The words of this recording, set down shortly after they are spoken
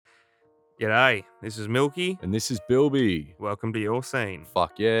G'day, this is Milky. And this is Bilby. Welcome to Your Scene.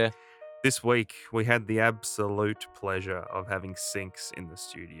 Fuck yeah. This week, we had the absolute pleasure of having Sinks in the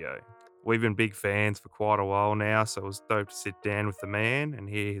studio. We've been big fans for quite a while now, so it was dope to sit down with the man and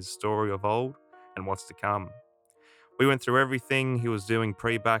hear his story of old and what's to come. We went through everything he was doing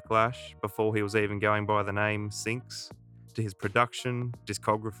pre-Backlash, before he was even going by the name Sinks, to his production,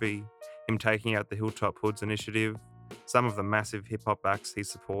 discography, him taking out the Hilltop Hoods initiative, some of the massive hip-hop acts he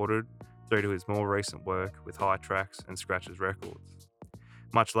supported, through to his more recent work with High Tracks and Scratches Records.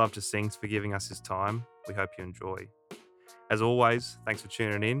 Much love to Sinks for giving us his time. We hope you enjoy. As always, thanks for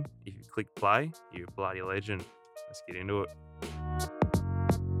tuning in. If you click play, you're a bloody legend. Let's get into it.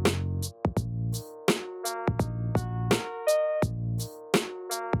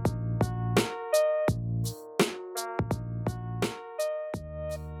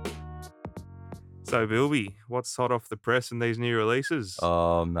 So, Bilby, what's hot off the press in these new releases?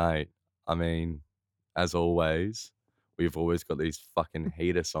 Oh, mate. I mean, as always, we've always got these fucking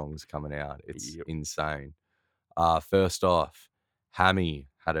heater songs coming out. It's Yep. insane. First off, Hammy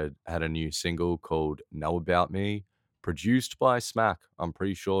had a new single called Know About Me, produced by Smack. I'm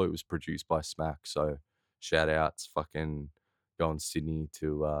pretty sure it was produced by Smack. So shout outs, fucking going Sydney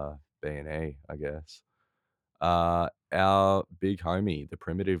to B&E, I guess. Our big homie, the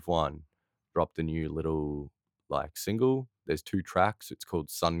Primitive One, dropped a new little single. There's 2 tracks. It's called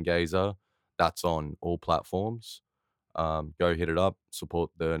Sungazer. That's on all platforms. Go hit it up. Support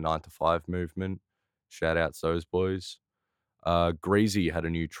the 9 to 5 movement. Shout out those boys. Greasy had a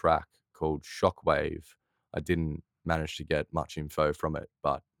new track called Shockwave. I didn't manage to get much info from it,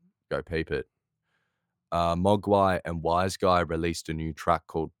 but go peep it. Mogwai and Wise Guy released a new track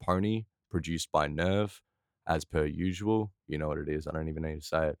called Pony, produced by Nerve, as per usual. You know what it is. I don't even need to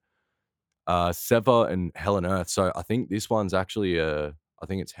say it. Seva and Helen Earth. So I think this one's actually I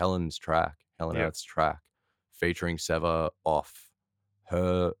think it's Helen Yep. Earth's track, featuring Seva off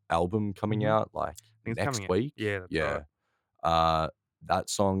her album coming Mhm. out I think it's next coming out. week. Yeah, that's Yeah. right. That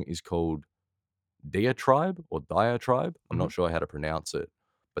song is called Diatribe or Diatribe. I'm not Mhm. sure how to pronounce it,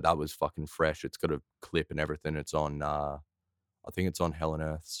 but that was fucking fresh. It's got a clip and everything. It's on I think it's on Helen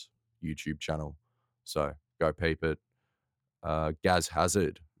Earth's YouTube channel. So go peep it. Gaz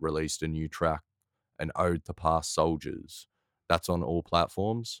Hazard released a new track, An Ode to Past Soldiers. That's on all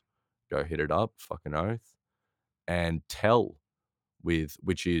platforms. Go hit it up, fucking oath. And Tell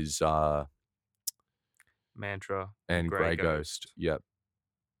which is Mantra and and Grey Grey Ghost. Yep.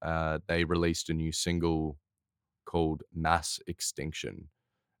 They released a new single called Mass Extinction.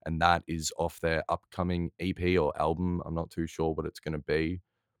 And that is off their upcoming EP or album. I'm not too sure what it's going to be,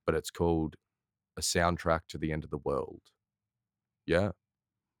 but it's called A Soundtrack to the End of the World. Yeah.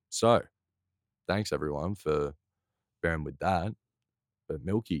 So, thanks everyone for bearing with that. But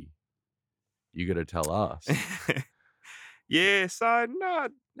Milky, you got to tell us. Yeah, so no, I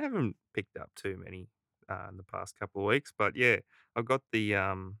haven't picked up too many in the past couple of weeks, but yeah, I've got the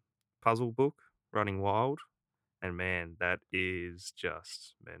puzzle book Running Wild, and man, that is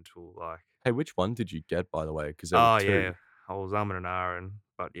just mental. Like, Hey, which one did you get, by the way? Because there were oh 2. yeah, I was and ahhing,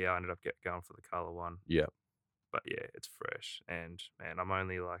 but yeah, I ended up going for the color one. Yeah. But yeah, it's fresh, and man, I'm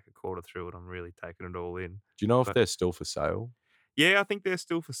only like a quarter through it. I'm really taking it all in. Do you know if But they're still for sale? yeah, I think they're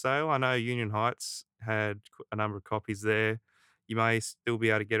still for sale. I know Union Heights had a number of copies there. You may still be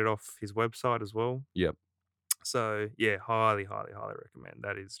able to get it off his website as well. Yep. So yeah, highly, highly, highly recommend.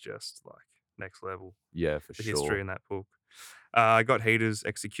 That is just like next level. Yeah, for The history sure. in that book. I got Heaters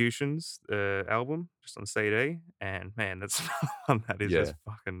Executions album just on CD, and man, that's another one that is Yeah. just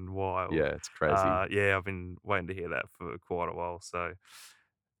fucking wild. Yeah, it's crazy. Yeah, I've been waiting to hear that for quite a while. So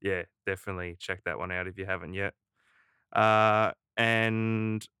yeah, definitely check that one out if you haven't yet.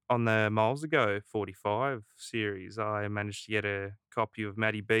 And on the Miles Ago 45 series, I managed to get a copy of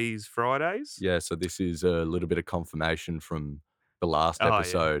Matty B's Fridays. Yeah, so this is a little bit of confirmation from the last Oh, yeah.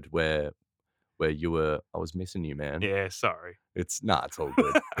 episode where you were I was missing you, man. Yeah, sorry. It's all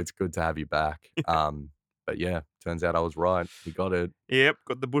good. It's good to have you back. But yeah, turns out I was right. He got it. Yep,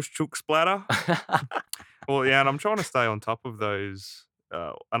 got the bush chook splatter. Well, yeah, and I'm trying to stay on top of those.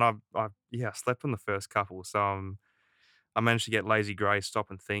 And I slept on the first couple, so I managed to get Lazy Grey Stop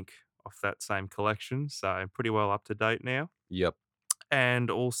and Think off that same collection, so I'm pretty well up to date now. Yep.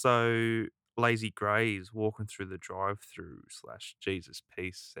 And also Lazy Grey's Walking Through the Drive-Through / Jesus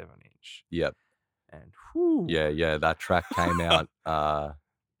Peace 7-inch. Yep. And whoo. Yeah, that track came out,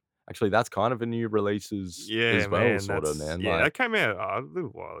 actually, that's kind of a new releases Yeah, as well, man, sort of, that's man, yeah, that came out a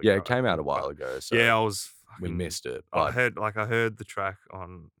little while yeah, ago, it I came out a think, while but ago, so yeah, I was we fucking missed it, I but heard I heard the track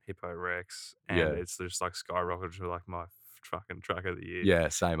on Hippo Rex, and yeah. it's just, like, skyrocketed to, like, my fucking track of the year. Yeah,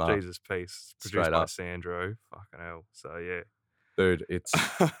 same up. Jesus Peace. Produced Straight by up. Sandro. Fucking hell. So yeah. Dude,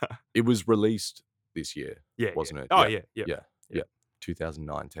 it was released this year, Yeah. wasn't it? Oh yeah. Yeah. Yeah.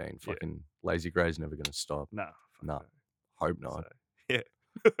 2019. Yeah. Fucking Lazy Grey's never gonna stop. No. No. Hope not. So,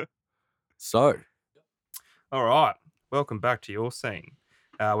 yeah. So, All right. Welcome back to Your Scene.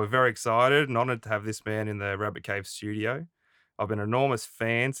 We're very excited and honoured to have this man in the Rabbit Cave studio. I've been an enormous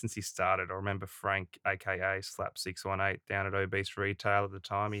fan since he started. I remember Frank, aka Slap618, down at Obese Retail at the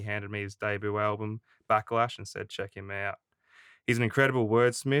time. He handed me his debut album, Backlash, and said, check him out. He's an incredible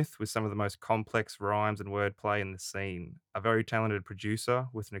wordsmith with some of the most complex rhymes and wordplay in the scene. A very talented producer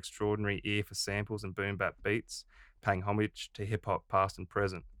with an extraordinary ear for samples and boom bap beats, paying homage to hip hop past and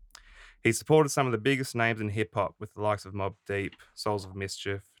present. He supported some of the biggest names in hip hop with the likes of Mobb Deep, Souls of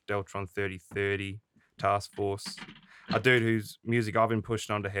Mischief, Deltron 3030, Task Force, a dude whose music I've been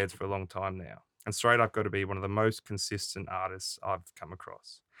pushing onto heads for a long time now. And straight up got to be one of the most consistent artists I've come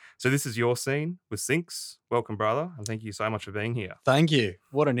across. So this is Your Scene with Sinks. Welcome, brother, and thank you so much for being here. Thank you.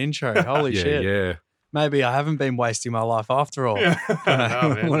 What an intro. Holy shit. yeah. Maybe I haven't been wasting my life after all. Yeah.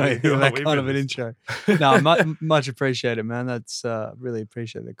 No, man. When I hear that We've kind of been an listening. intro. No, much appreciated, man. That's really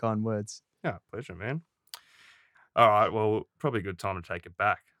appreciate the kind words. Yeah, pleasure, man. All right, well, probably a good time to take it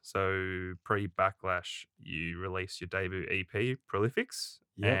back. So pre-Backlash, you released your debut EP, Prolifics,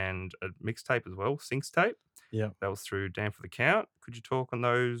 Yep. and a mixtape as well, Sinks Tape. Yep. That was through Dan for the Count. Could you talk on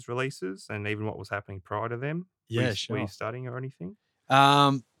those releases and even what was happening prior to them? Yeah, Were you sure. studying or anything?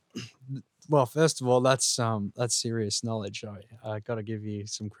 Well, first of all, that's serious knowledge. I got to give you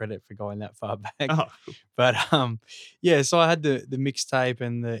some credit for going that far back. Oh, cool. But yeah, so I had the mixtape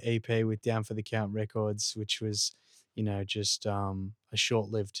and the EP with Down for the Count Records, which was, just a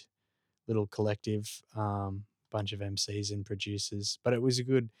short-lived little collective, bunch of MCs and producers. But it was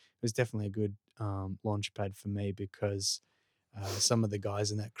definitely a good launch pad for me because some of the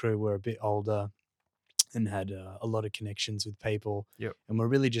guys in that crew were a bit older and had a lot of connections with people. Yep. And were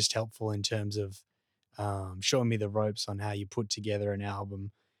really just helpful in terms of showing me the ropes on how you put together an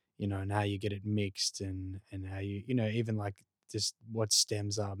album, and how you get it mixed and how you, even like just what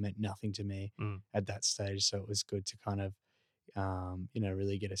stems are meant nothing to me at that stage. So it was good to kind of,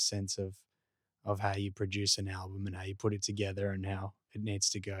 really get a sense of how you produce an album and how you put it together and how it needs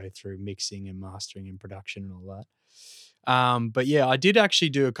to go through mixing and mastering and production and all that. But yeah, I did actually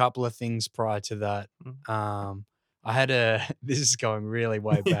do a couple of things prior to that. I had this is going really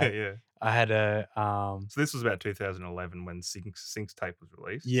way back. yeah. I had So this was about 2011 when Sinks Tape was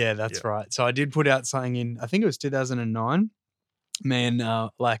released. yeah, that's right. So I did put out something in, I think it was 2009. Man,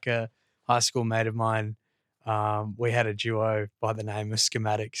 like a high school mate of mine, we had a duo by the name of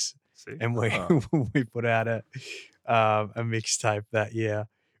Schematics, See? and we we put out a mixtape that year,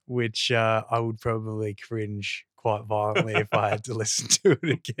 which I would probably cringe quite violently if I had to listen to it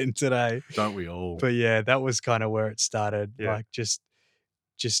again today. Don't we all? But yeah, that was kind of where it started. Yeah. Like just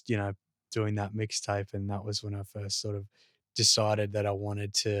doing that mixtape, and that was when I first sort of decided that I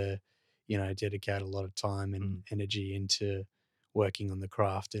wanted to, dedicate a lot of time and energy into working on the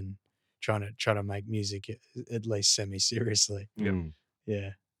craft and trying to make music at least semi-seriously.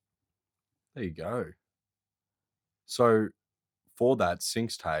 Yeah. There you go. So for that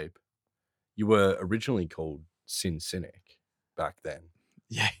Sinks tape, you were originally called Sin Cynic back then.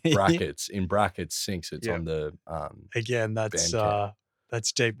 Yeah. In brackets, Sinks. It's on the Again, that's Bandcamp.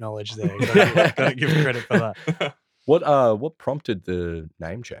 that's deep knowledge there. Gotta give credit for that. What prompted the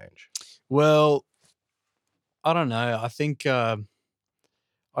name change? Well, I don't know. I think I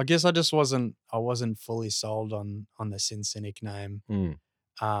guess I just wasn't fully sold on the Sin Cynic name.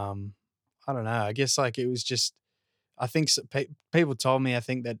 I don't know. I guess like it was just, I think people told me, I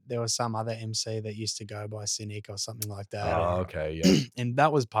think that there was some other MC that used to go by Cynic or something like that. Oh, okay, yeah. And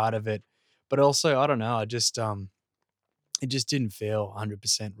that was part of it. But also, I don't know, I just, it just didn't feel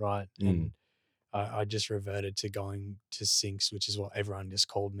 100% right. And I just reverted to going to Sinks, which is what everyone just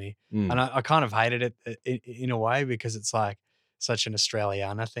called me. And I kind of hated it in a way because it's like such an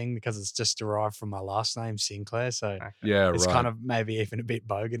Australiana thing because it's just derived from my last name, Sinclair. So Yeah, it's right. kind of maybe even a bit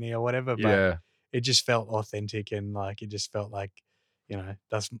bogany or whatever. But Yeah. it just felt authentic and like it just felt like,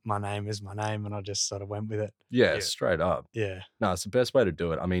 that's my name is my name, and I just sort of went with it. Yeah, Yeah. straight up. Yeah. No, it's the best way to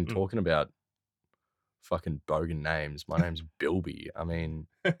do it. I mean, talking about fucking bogan names, my name's Bilby. I mean,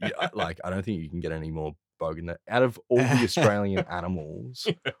 like, I don't think you can get any more bogan than out of all the Australian animals.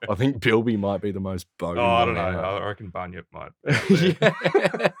 I think Bilby might be the most bogan. Oh, I don't know. one ever. I reckon Bunyip might. be up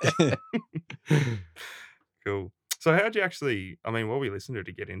there. Yeah. Cool. So how'd you actually, I mean, what were you listening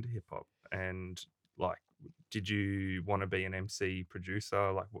to get into hip hop? And like, did you want to be an MC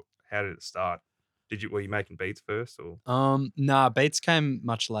producer? Like, how did it start? Were you making beats first or? Nah, beats came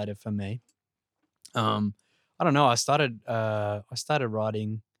much later for me. I don't know. I started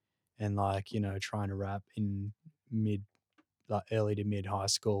writing and like, trying to rap in mid like early to mid high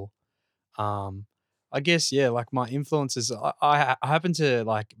school. Um, I guess yeah, like my influences. I happen to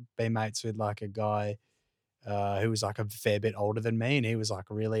like be mates with like a guy who was like a fair bit older than me, and he was like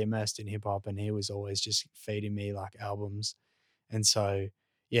really immersed in hip hop, and he was always just feeding me like albums, and so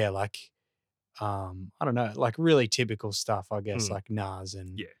yeah, like I don't know, like really typical stuff, I guess, Mm, like Nas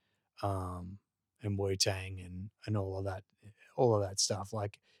yeah. um and Wu Tang and all of that stuff,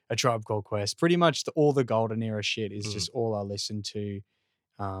 like a Tribe Called Quest. Pretty much all the golden era shit is Mm, just all I listened to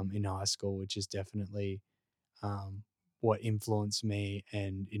in high school, which is definitely um, what influenced me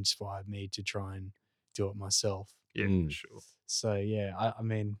and inspired me to try and do it myself. yeah, for Mm. sure. So yeah, I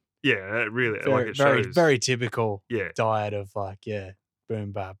mean, Yeah, that really like, very, it very, shows. very typical Yeah. diet of like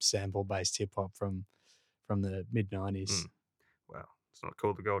boom bap sample based hip hop from the mid 90s. Mm, wow. It's not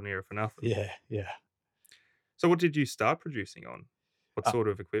called the golden era for nothing. Yeah, yeah. So what did you start producing on? What Uh, sort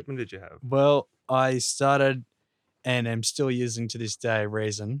of equipment did you have? well, I started and am still using to this day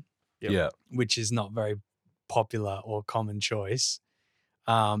Reason, Yep. Yeah. which is not very popular or common choice.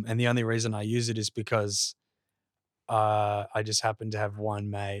 And the only reason I use it is because I just happened to have one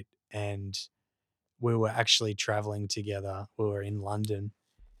mate, and we were actually traveling together. We were in London,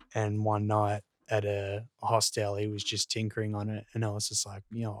 and one night at a hostel, he was just tinkering on it, and I was just like,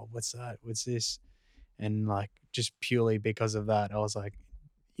 what's that? What's this? And like, just purely because of that, I was like,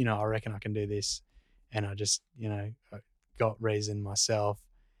 I reckon I can do this, and I just, got Reason myself,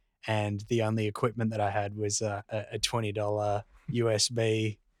 and the only equipment that I had was a $20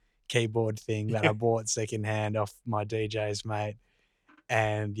 USB keyboard thing that I bought secondhand off my DJ's mate.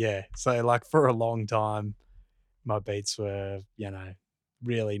 And yeah, so like for a long time, my beats were,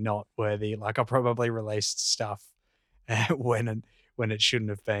 really not worthy. Like I probably released stuff when it shouldn't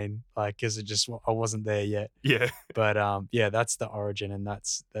have been, like because I wasn't there yet. Yeah. But yeah, that's the origin, and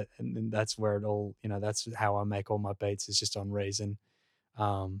that's where it all, that's how I make all my beats is just on Reason.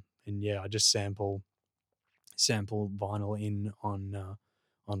 And yeah, I just sample vinyl in on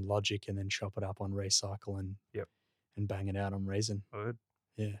Logic and then chop it up on Recycle Yep. and bang it out on Reason. Word.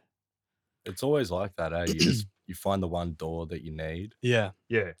 Yeah. It's always like that, eh? You find the one door that you need. Yeah.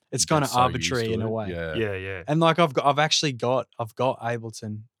 Yeah. It's You kind get of so used arbitrary to in a it. way. Yeah. Yeah, yeah. And like I've actually got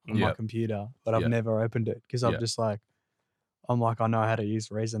Ableton on my Yep. computer, but I've Yep. never opened it because I'm Yep. just like I'm like I know how to use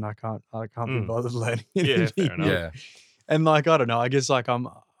Reason. I can't be Mm. bothered learning Yeah, anything fair new. enough. Yeah. And like I don't know, I guess like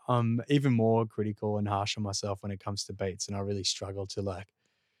I'm even more critical and harsh on myself when it comes to beats, and I really struggle to like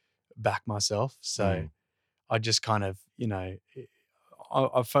back myself. So Mm. I just kind of,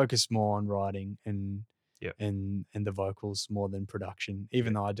 I focus more on writing Yep. and the vocals more than production,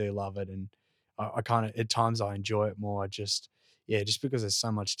 even Yeah. though I do love it. And I kind of, at times I enjoy it more. Just because there's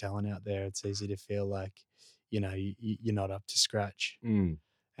so much talent out there, it's easy to feel like, you're not up to scratch. Mm.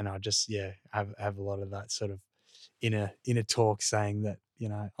 And I just, have a lot of that sort of inner talk saying that,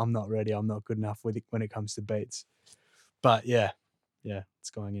 I'm not ready. I'm not good enough with it when it comes to beats. But yeah,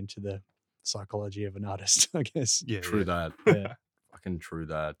 it's going into the psychology of an artist, I guess. Yeah, True yeah. that. Yeah. Fucking true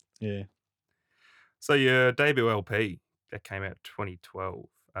that. Yeah. So your debut LP that came out 2012,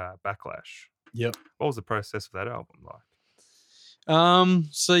 Backlash. Yep. What was the process of that album like?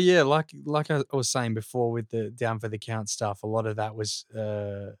 So yeah, like I was saying before with the Down for the Count stuff, a lot of that was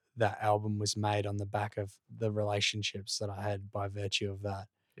that album was made on the back of the relationships that I had by virtue of that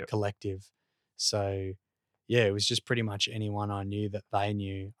Yep. collective. So yeah, it was just pretty much anyone I knew that they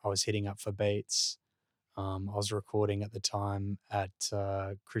knew I was hitting up for beats. I was recording at the time at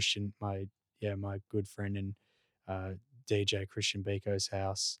Christian, my good friend and DJ Christian Biko's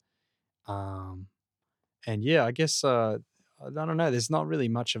house. And yeah, I guess I don't know. There's not really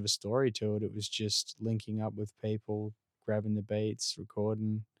much of a story to it. It was just linking up with people, grabbing the beats,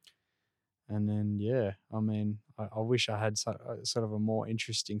 recording, and then yeah. I mean, I wish I had sort of a more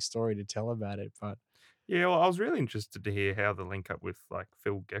interesting story to tell about it, but Yeah, well, I was really interested to hear how the link up with like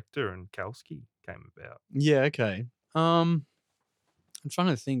Phil Gector and Kalski came about. yeah, okay. I'm trying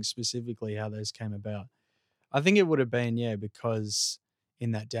to think specifically how those came about. I think it would have been because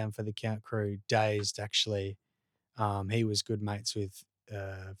in that Down for the Count crew, Dazed actually, he was good mates with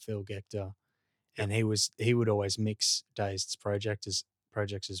Phil Gector, Yep. and he would always mix Dazed's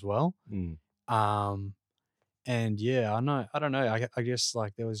projects as well. Mm. And yeah, I don't know. I guess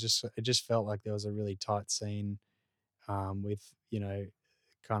like it just felt like there was a really tight scene, with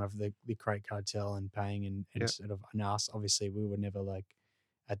kind of the Crate Cartel and Paying and Yep. sort of Nas. Obviously, we were never like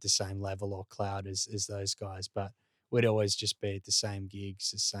at the same level or cloud as those guys, but we'd always just be at the same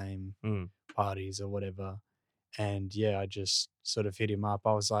gigs, the same Mm. parties or whatever. And yeah, I just sort of hit him up.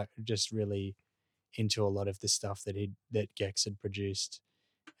 I was like just really into a lot of the stuff that Gex had produced,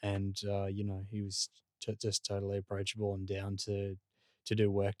 and he was just totally approachable and down to do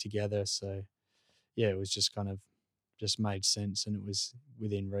work together. So yeah, it was just kind of just made sense, and it was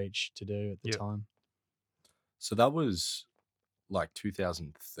within reach to do at the Yep. time. So that was like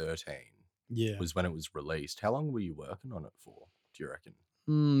 2013 Yeah. was when it was released. How long were you working on it for, do you reckon?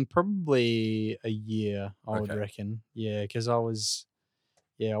 Probably a year, I would Okay. reckon. Yeah, because I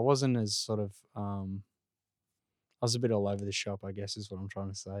wasn't as sort of I was a bit all over the shop, I guess, is what I'm trying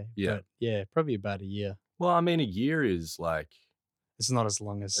to say. Yeah. But yeah, probably about a year. Well, I mean, a year is like It's not as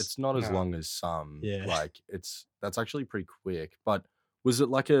long as it's not as No. long as some. Yeah. Like that's actually pretty quick. But was it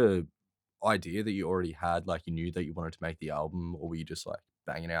like a idea that you already had, like you knew that you wanted to make the album, or were you just like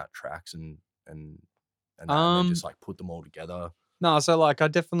banging out tracks and and that, and then Um just like put them all together? no, so like I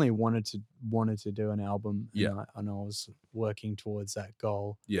definitely wanted to do an album, and Yeah. I was working towards that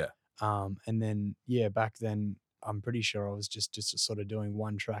goal. Yeah. And then yeah, back then I'm pretty sure I was just sort of doing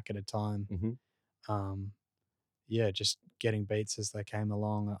one track at a time. Hmm. Um yeah, just getting beats as they came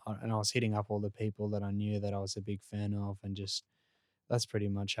along, and I was hitting up all the people that I knew that I was a big fan of, and just that's pretty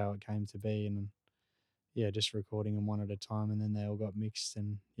much how it came to be. And yeah, just recording them one at a time, and then they all got mixed,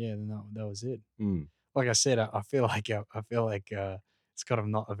 and yeah, then that was it. Mm. Like I said, I feel like it's kind of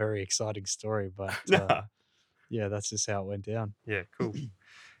not a very exciting story, but Nah. yeah, that's just how it went down. Yeah, cool.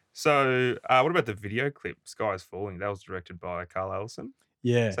 So, what about the video clip, Sky is Falling? That was directed by Carl Ellison.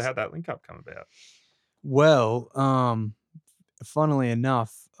 Yes. So how'd that link up come about? Well, funnily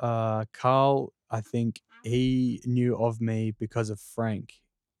enough, Carl, I think he knew of me because of Frank,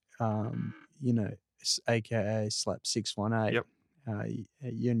 um, aka Slap 618, Yep.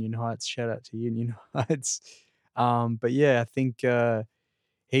 at Union Heights. Shout out to Union Heights. But yeah, I think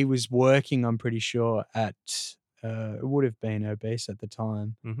he was working, I'm pretty sure, at it would have been Obese at the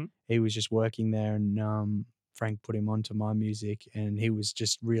time. Mhm. He was just working there, and Frank put him onto my music, and he was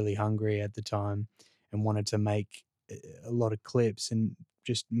just really hungry at the time and wanted to make a lot of clips and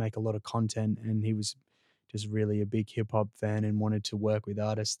just make a lot of content. And he was just really a big hip hop fan and wanted to work with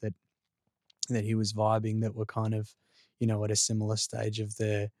artists that he was vibing, that were kind of, at a similar stage of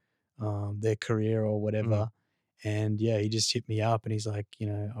their career or Mm. whatever. And yeah, he just hit me up, and he's like,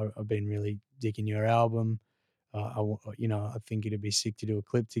 I've been really digging your album. I think it'd be sick to do a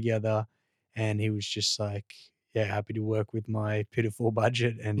clip together. And he was just like, yeah, happy to work with my pitiful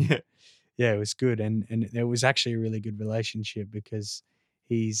budget. And Yeah. yeah, it was good. And it was actually a really good relationship, because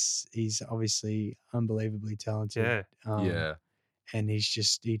he's obviously unbelievably talented. Yeah. Yeah. And he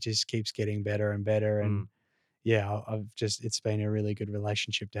just keeps getting better and better. And Mm. yeah, it's been a really good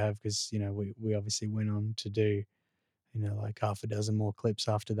relationship to have, because we obviously went on to do like half a dozen more clips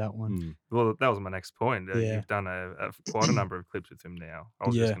after that one. Mm. Well, that was my next point. Yeah. You've done quite a number of clips with him now. I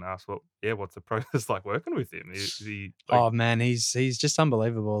was just Yeah. gonna ask, what's the process like working with him? Is he Oh man, he's just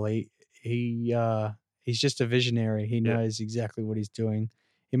unbelievable. He's just a visionary. He Yeah. knows exactly what he's doing.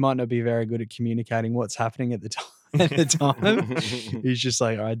 He might not be very good at communicating what's happening at the time. At the time, he's just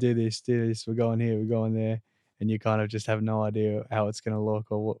like, "All right, do this. We're going here. We're going there," and you kind of just have no idea how it's going to look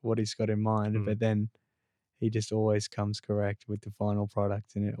or what he's got in mind. Mm. But then he just always comes correct with the final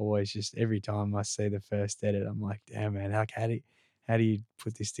product, and it always just every time I see the first edit, I'm like, "Damn man, how do you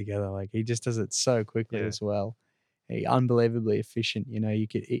put this together?" Like he just does it so quickly Yeah. as well. Unbelievably efficient.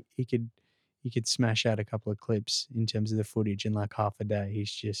 You could smash out a couple of clips in terms of the footage in like half a day.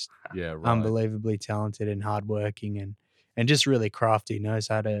 He's just Yeah. Right. unbelievably talented and hardworking, and just really crafty. Knows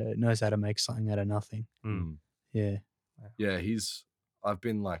how to make something out of nothing. Mm. Mm. Yeah. Yeah, I've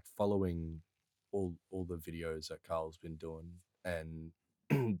been like following all the videos that Carl's been doing, and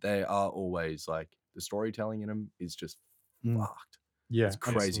they are always like the storytelling in them is just Mm. fucked. Yeah. It's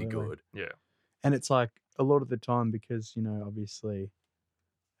crazy absolutely. good. Yeah. And it's like a lot of the time, because obviously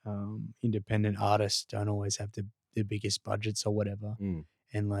independent artists don't always have the biggest budgets or whatever. Mm.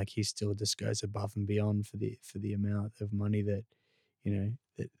 And like he still just goes above and beyond for the amount of money that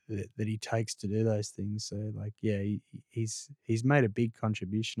that he takes to do those things. So like yeah, he's made a big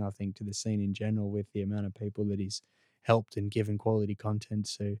contribution, I think, to the scene in general, with the amount of people that he's helped and given quality content.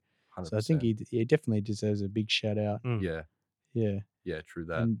 So 100%. I think he definitely deserves a big shout out. Mm. Yeah. Yeah. Yeah. True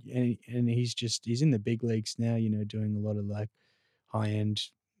that. And he's in the big leagues now, doing a lot of like high end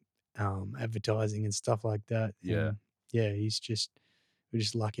advertising and stuff like that. Yeah. And yeah, we're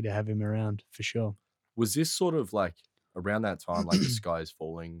just lucky to have him around for sure. Was this sort of like around that time, like the Sky is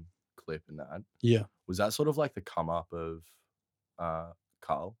Falling clip and that? Yeah. Was that sort of like the come up of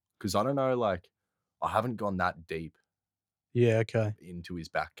Carl? Because I don't know, like I haven't gone that deep Yeah, okay. into his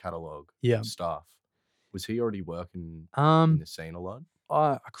back catalogue Yeah. stuff. Was he already working in Um, the scene a lot?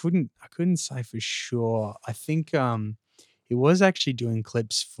 I couldn't say for sure. I think he was actually doing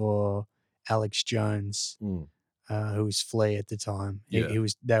clips for Alex Jones, Mm. who was Flea at the time. He, Yeah. he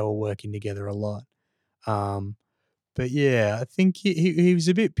was they were working together a lot. Um, but yeah, I think he was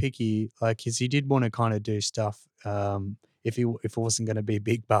a bit picky, like, 'cause he did want to kind of do stuff. If it wasn't going to be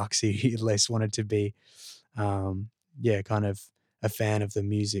big bucks, he at least wanted to be, um, yeah, kind of a fan of the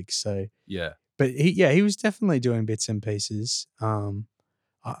music. So, Yeah. but he was definitely doing bits and pieces.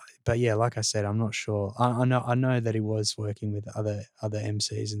 But yeah, like I said, I'm not sure. I know that he was working with other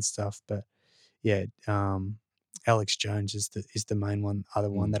MCs and stuff, but yeah, Alex Jones is the main other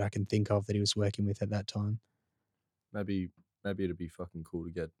one Mm. that I can think of that he was working with at that time. Maybe it'd be fucking cool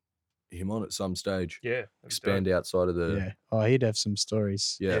to get him on at some stage. Yeah. that'd be Expand outside of the Yeah. Oh, he'd have some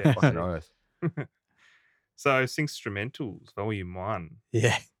stories. yeah, Yeah, fucking sick. oath. dope. So, Instrumentals, Volume 1,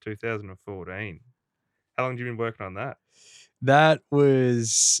 Yeah. 2014. How long have you been working on that? That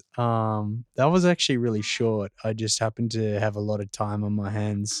was actually really short. I just happened to have a lot of time on my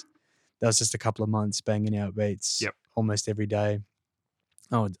hands. That was just a couple of months banging out beats Yep. almost every day.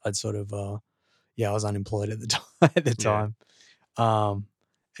 I'd sort of I was unemployed at the time at the Yeah. time.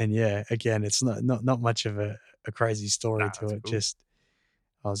 And yeah, again, it's not much of a crazy story Nah, to that's it. cool. Just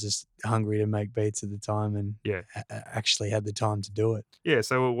I was just hungry to make beats at the time and Yeah. actually had the time to do it. Yeah,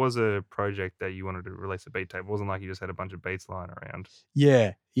 so it was a project that you wanted to release a beat tape. It wasn't like you just had a bunch of beats lying around.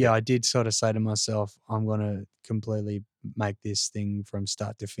 Yeah, Yeah. I did sort of say to myself, I'm gonna completely make this thing from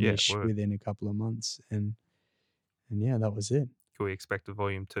start to Yeah, finish word. within a couple of months, and yeah, that was it. Can we expect a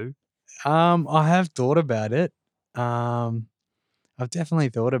Volume 2? I have thought about it. Um, I've definitely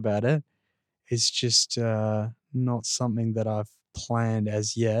thought about it. It's just not something that I've planned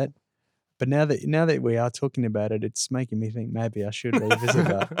as yet. But now that we are talking about it, it's making me think maybe I should revisit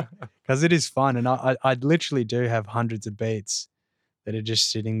that because it is fun, and I literally do have hundreds of beats that are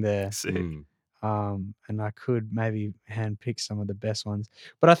just sitting there. Sick. Mm. And I could maybe handpick some of the best ones.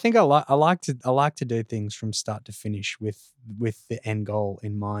 But I think I like to do things from start to finish with the end goal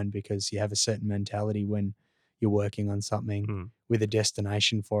in mind because you have a certain mentality when you're working on something Mm. with a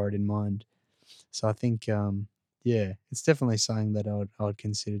destination for it in mind. So I think yeah, it's definitely something that I would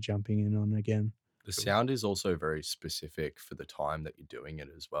consider jumping in on again. The Cool. sound is also very specific for the time that you're doing it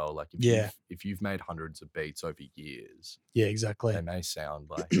as well. Like Yeah. if you've made hundreds of beats over years, Yeah, exactly. they may sound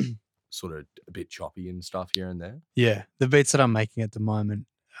like sort of a bit choppy and stuff here and there. Yeah, the beats that I'm making at the moment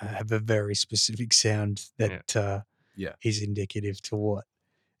have a very specific sound that Yeah. is indicative to what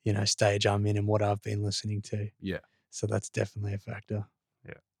stage I'm in and what I've been listening to. Yeah. So that's definitely a factor.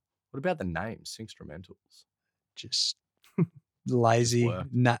 What about the names, Instrumentals? Just lazy, work.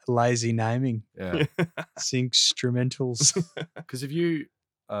 lazy naming. Yeah. Instrumentals. Because if you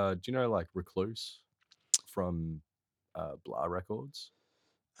do you know like Recluse from Blah Records?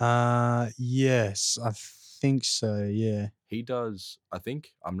 Yes, I think so. Yeah. He does, I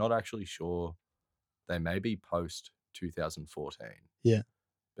think, I'm not actually sure. They may be post 2014. Yeah.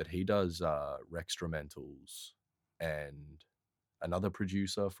 But he does Rextramentals and another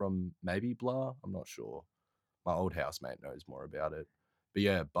producer from maybe Blah. I'm not sure. My old housemate knows more about it. But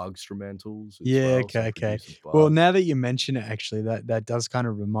yeah, Bugstrumentals as Yeah. well. some Okay. producers Well, Bug. now that you mention it, actually, that does kind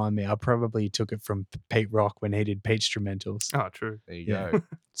of remind me. I probably took it from Pete Rock when he did Pete Instrumentals. Oh, true. There you Yeah. go.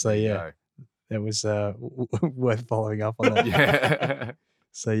 So There you yeah, go. that was worth following up on that. Yeah.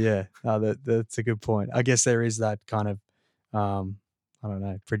 So yeah, that's a good point. I guess there is that kind of, I don't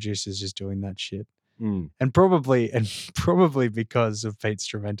know, producers just doing that shit, Mm. and probably because of Pete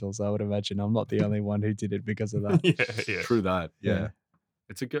Instrumentals, I would imagine I'm not the only one who did it because of that. Yeah. True that. Yeah. Yeah.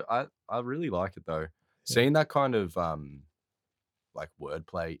 It's a good I really like it though. Yeah. Seeing that kind of like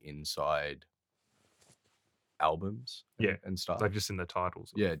wordplay inside albums Yeah. and stuff. Like just in the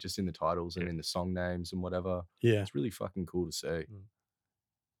titles. Yeah, just in the titles and Yeah. in the song names and whatever. Yeah, It's really fucking cool to see.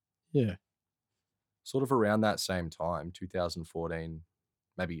 yeah, Sort of around that same time, 2014,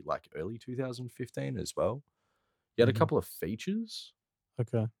 maybe like early 2015 as well. You had a Mhm. couple of features.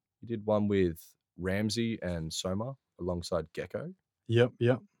 okay, You did one with Ramsey and Soma alongside Gecko. yep,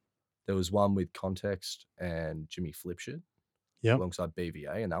 There was one with Context and Jimmy Flipshit Yep. alongside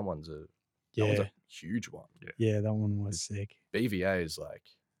BVA, and that one's a yeah, huge one. yeah. That one was sick. BVA is like,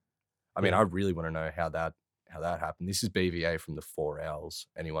 I mean, Yeah. I really want to know how that happened. This is BVA from the 4 Owls.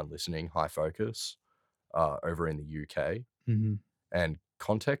 Anyone listening, High Focus, over in the UK, hmm and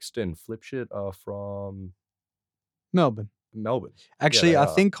Context and Flipshit are from Melbourne. Melbourne. Actually, they I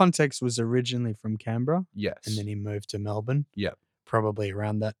are. think Context was originally from Canberra, Yes. and then he moved to Melbourne. Yep. Probably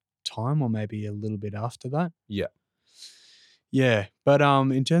around that time, or maybe a little bit after that. Yeah. Yeah, but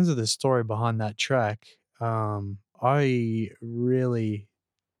in terms of the story behind that track, I really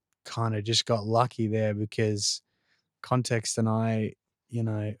kind of just got lucky there because Context and I,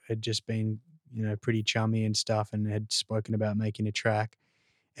 had just been, pretty chummy and stuff and had spoken about making a track.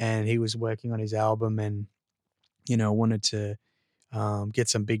 And he was working on his album and, wanted to get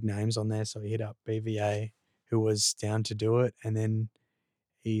some big names on there. So he hit up BVA, who was down to do it. And then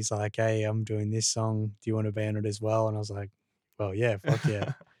he's like, "Hey, I'm doing this song. Do you want to be on it as well?" And I was like, "Well, yeah, fuck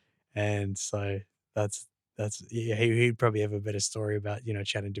yeah." And so that's yeah, he'd probably have a better story about,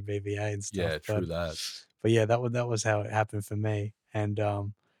 chatting to BVA and stuff. Yeah, true that. But yeah, that was how it happened for me. And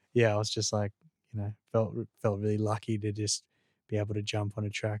yeah, I was just like, felt really lucky to just be able to jump on a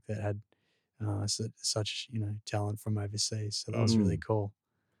track that had such, talent from overseas. So that was really Mm. Mm, cool.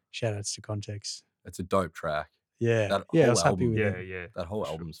 Shout outs to Context. it's a dope track. Yeah. That Yeah, I whole was happy album, with it. Yeah, that whole for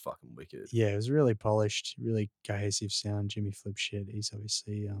sure. album's fucking wicked. Yeah, it was really polished, really cohesive sound. Jimmy Flip shit. He's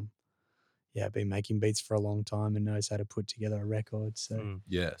obviously yeah, been making beats for a long time and knows how to put together a record. So Mm,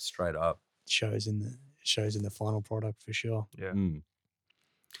 Yeah, straight up. shows in the final product for sure. yeah. Mm.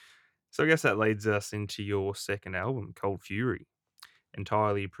 So I guess that leads us into your second album, Cold Fury,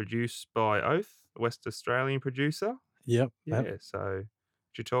 entirely produced by Oath, a West Australian producer. Yep. Yeah, so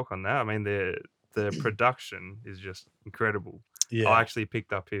could you talk on that? I mean, the production is just incredible. Yeah. I actually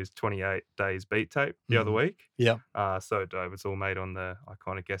picked up his 28 Days beat tape the other Mhm. week. Yep. So dope. It's all made on the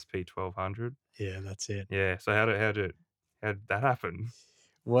iconic SP 1200. Yeah, that's it. Yeah. So how did that happen?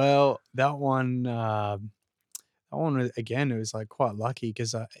 Well, that one again, it was like quite lucky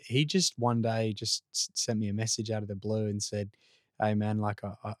because he just one day just sent me a message out of the blue and said, "Hey man, like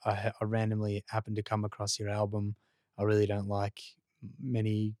I randomly happened to come across your album. I really don't like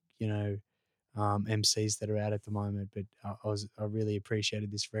many, MCs that are out at the moment, but I really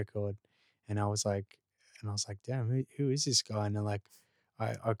appreciated this record." And I was like, damn, who is this guy? And then like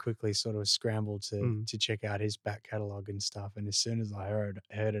I quickly sort of scrambled to Mm. to check out his back catalog and stuff. And as soon as I heard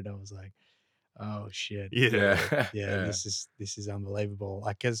it, I was like, oh shit, Yeah. yeah, Yeah. this is unbelievable.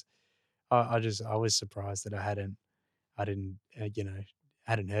 Like, cause I was surprised that I didn't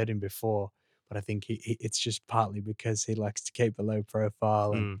hadn't heard him before. But I think it's just partly because he likes to keep a low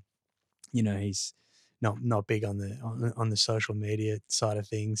profile and Mm. he's not big on the social media side of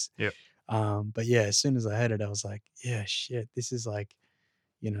things. Yep. But yeah, as soon as I heard it, I was like, yeah, shit, this is like,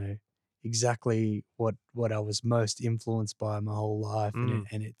 you know, exactly what I was most influenced by my whole life. And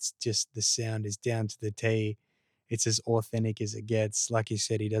Mm. it's just the sound is down to the T. It's as authentic as it gets. Like you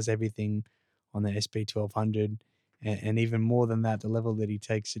said, he does everything on the SP 1200, and even more than that, the level that he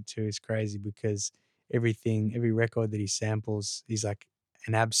takes it to is crazy because every record that he samples, he's like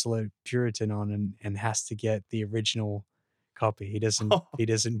an absolute Puritan on and has to get the original copy. He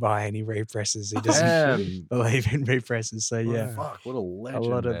doesn't buy any represses. He doesn't Damn. believe in represses. So yeah, Wow. Fuck, what a a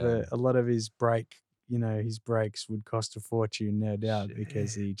lot legend, of man. his his breaks would cost a fortune, no doubt,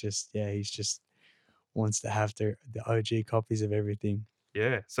 because Shit. he's just wants to have the OG copies of everything.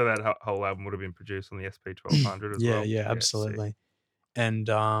 Yeah. So that whole album would have been produced on the SP 1200 as Yeah, well. yeah, Yeah. Sick. absolutely. And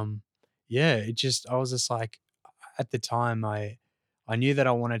yeah, I was just like, at the time, I knew that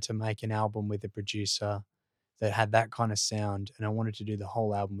I wanted to make an album with a producer that had that kind of sound, and I wanted to do the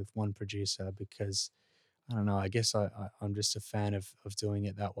whole album with one producer because I don't know, I guess I'm just a fan of doing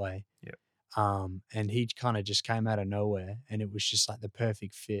it that way. Yep. And he kind of just came out of nowhere, and it was just like the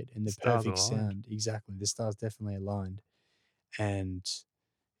perfect fit and the Stars perfect aligned. sound. Exactly, the stars definitely aligned. And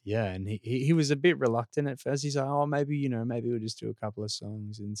yeah, and he was a bit reluctant at first. He's like, "Oh, maybe we'll just do a couple of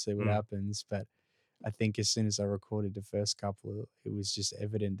songs and see what Mm. happens." But I think as soon as I recorded the first couple, it was just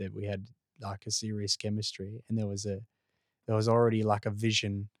evident that we had like a serious chemistry, and there was already like a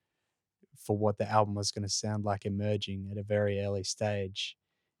vision for what the album was going to sound like emerging at a very early stage,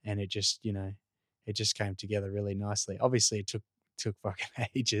 and it just came together really nicely. Obviously, it took fucking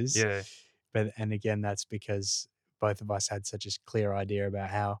ages, Yeah. but and again, that's because both of us had such a clear idea about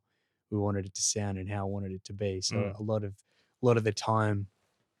how we wanted it to sound and how I wanted it to be. So Mm. a lot of the time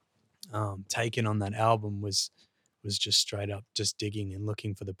taken on that album was just straight up just digging and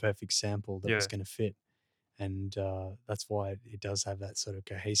looking for the perfect sample that was Yeah. going to fit, and that's why it does have that sort of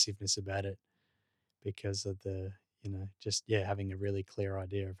cohesiveness about it because of the just having a really clear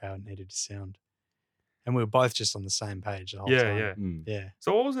idea of how it needed to sound, and we were both just on the same page the whole Yeah. time. Yeah. Mm. Yeah,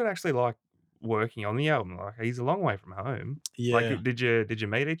 So what was it actually like working on the album? Like he's a long way from home. Like yeah. did you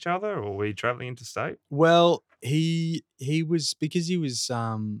meet each other or were you traveling interstate? Well, he was because he was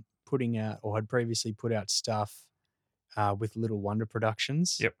putting out or had previously put out stuff with Little Wonder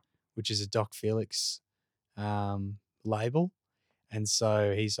Productions, Yep. which is a Doc Felix label, and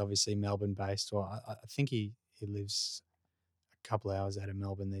so he's obviously Melbourne based. Or I think he lives couple of hours out of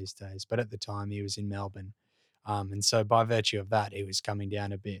Melbourne these days, but at the time he was in Melbourne. And so by virtue of that, he was coming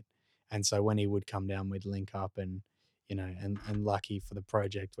down a bit. And so when he would come down, we'd link up and, and lucky for the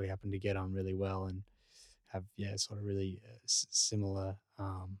project, we happened to get on really well and have, sort of really similar,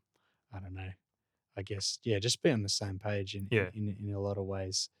 I don't know, I guess, just be on the same page Yeah. in a lot of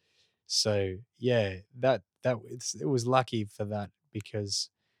ways. So it was lucky for that because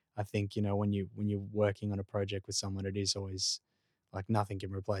I think when you're working on a project with someone, it is always like nothing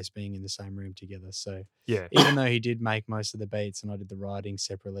can replace being in the same room together. So Yeah. even though he did make most of the beats and I did the writing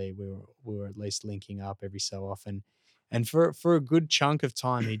separately, we were at least linking up every so often. And for a good chunk of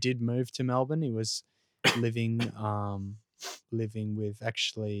time, he did move to Melbourne. He was living with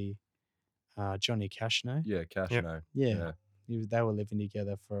actually Johnny Cashno. Yeah, Cashno. Yeah. They were living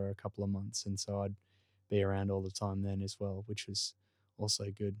together for a couple of months, and so I'd be around all the time then as well, which was also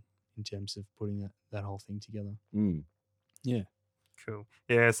good in terms of putting that whole thing together. Mm. Yeah. Cool.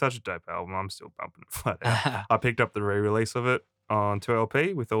 Yeah, it's such a dope album. I'm still bumping it flat out. I picked up the re-release of it on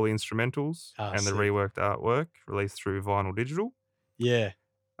 2LP with all the instrumentals and the sick. reworked artwork released through Vinyl Digital. Yeah.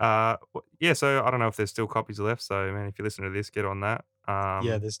 So I don't know if there's still copies left. So, man, if you listen to this, get on that.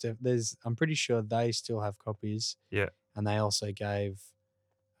 Yeah, there's I'm pretty sure they still have copies. Yeah. And they also gave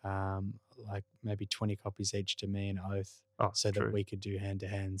like maybe 20 copies each to me and Oath so true. that we could do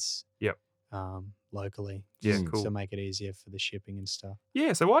hand-to-hands Yep. locally. Yeah, just cool. to make it easier for the shipping and stuff.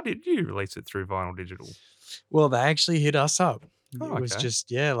 Yeah, so why did you release it through Vinyl Digital? Well, they actually hit us up. Oh, It was okay. just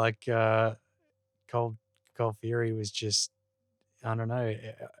Cold Fury was just, I don't know,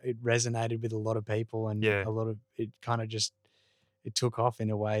 it resonated with a lot of people and Yeah. a lot of it kind of just it took off in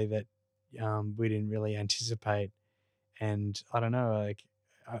a way that we didn't really anticipate. And I don't know, like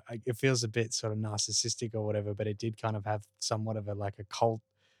it feels a bit sort of narcissistic or whatever, but it did kind of have somewhat of a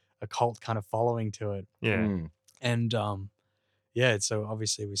cult kind of following to it. Yeah. Mm. And so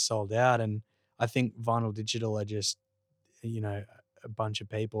obviously we sold out, and I think Vinyl Digital are just a bunch of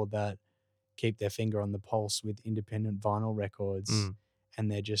people that keep their finger on the pulse with independent vinyl records, and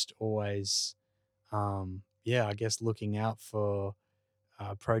they're just always I guess looking out for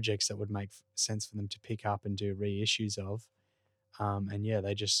projects that would make sense for them to pick up and do reissues of. And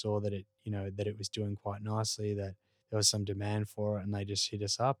they just saw that it was doing quite nicely, that there was some demand for it, and they just hit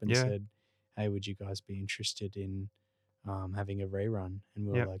us up and Yeah. said, hey, would you guys be interested in having a rerun? And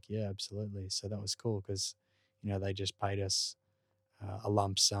we were Yep. like, yeah, absolutely. So that was cool because they just paid us a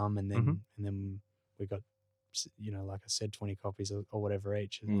lump sum, and then we got like I said, 20 copies or whatever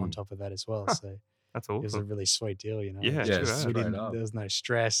each on top of that as well. Huh. So That's it was a awesome. really sweet deal. Yeah, It sure just- has. we Straight didn't, up. there was no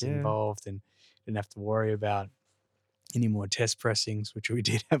stress Yeah. involved, and didn't have to worry about any more test pressings, which we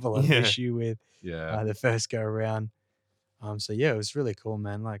did have a lot of Yeah. issue with Yeah. the first go around. So it was really cool,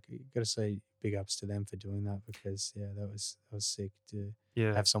 man. Like, you got to say big ups to them for doing that, because that was sick to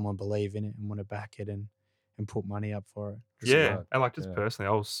Yeah. have someone believe in it and want to back it and put money up for it. Yeah. Right. And like just Yeah. personally,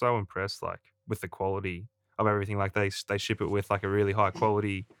 I was so impressed like with the quality of everything. Like they ship it with like a really high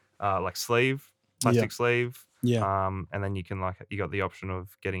quality like sleeve, plastic sleeve. Yeah. And then you got the option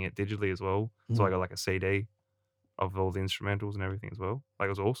of getting it digitally as well. So I got like a CD of all the instrumentals and everything as well. Like it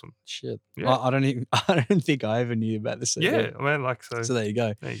was awesome. Shit. Yeah. I don't think I ever knew about the CD. Yeah, I mean, like so. So there you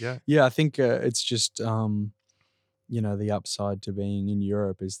go. There you go. Yeah, I think it's just the upside to being in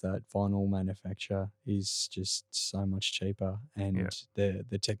Europe is that vinyl manufacture is just so much cheaper, and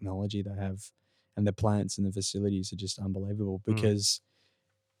the technology they have and the plants and the facilities are just unbelievable, because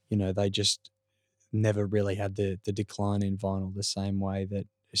they just never really had the decline in vinyl the same way that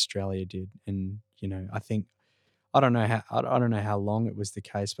Australia did. And I think I don't know how long it was the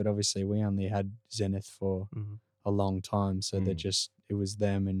case, but obviously we only had Zenith for a long time, so it was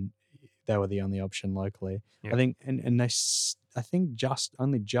them, and they were the only option locally. Yeah. I think, and they I think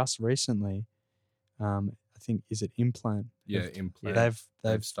only just recently, I think, is it Implant? Yeah, Implant.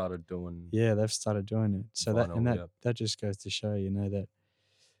 They've started doing. Yeah, they've started doing it. So vinyl, that just goes to show, that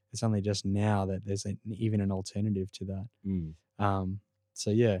it's only just now that there's even an alternative to that.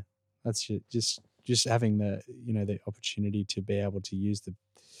 So yeah, that's just having the the opportunity to be able to use the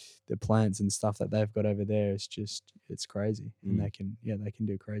plants and stuff that they've got over there. It's crazy, and they can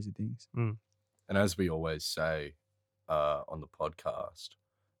do crazy things. And as we always say on the podcast,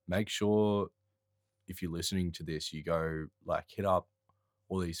 make sure if you're listening to this, you go like hit up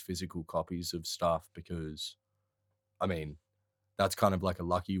all these physical copies of stuff, because I mean that's kind of like a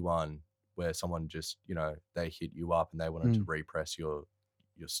lucky one where someone just they hit you up and they wanted to repress your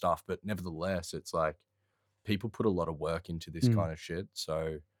stuff. But nevertheless, it's like people put a lot of work into this kind of shit,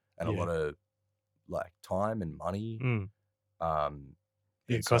 so, and a lot of like time and money.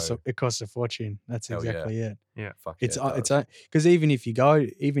 It And costs so, it costs a fortune. That's hell yeah, exactly it. Yeah. fuck yeah, It's it it's does. because even if you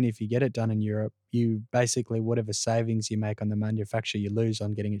get it done in Europe, you basically whatever savings you make on the manufacturer, you lose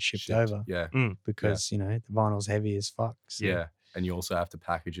on getting it shipped over Yeah, Mm. because the vinyl's heavy as fuck. So yeah, and you also have to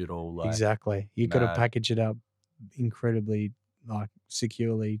package it all like exactly, you got to mad. package it up incredibly like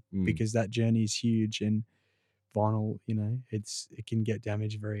securely Mm. because that journey is huge and vinyl, it can get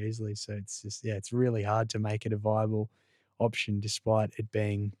damaged very easily. So it's just it's really hard to make it a viable option despite it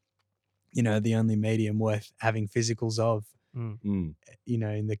being the only medium worth having physicals of, Mm.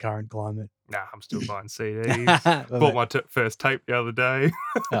 in the current climate. Nah, I'm still buying CDs. Well, Bought my first tape the other day.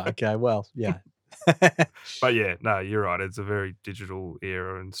 okay, well, yeah. But yeah, no, you're right. It's a very digital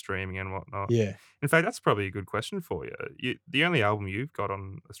era and streaming and whatnot. Yeah. In fact, that's probably a good question for you. The only album you've got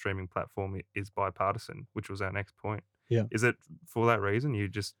on a streaming platform is Bipartisan, which was our next point. Yeah. Is it for that reason? You're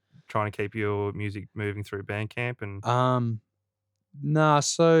just trying to keep your music moving through Bandcamp and Nah,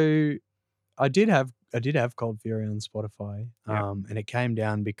 so I did have Cold Fury on Spotify. Yep. And it came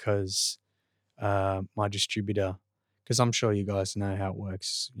down because my distributor, because I'm sure you guys know how it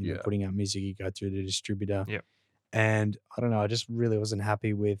works, Yeah. putting out music, you go through the distributor. Yep. And I don't know, I just really wasn't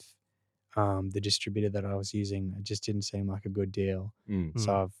happy with the distributor that I was using. It just didn't seem like a good deal. Mm.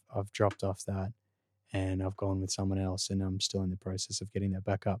 So I've dropped off that and I've gone with someone else, and I'm still in the process of getting that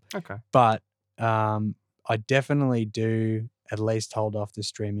back up. okay. But I definitely do at least hold off the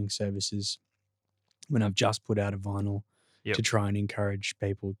streaming services when I've just put out a vinyl Yep. to try and encourage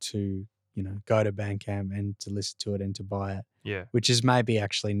people to, go to Bandcamp and to listen to it and to buy it, Yeah. which is maybe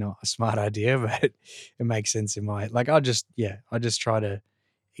actually not a smart idea, but it makes sense in my, like, I just try to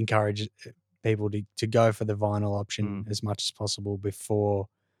encourage people to go for the vinyl option as much as possible before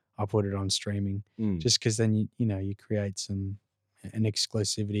I put it on streaming, Mm. just because then you create an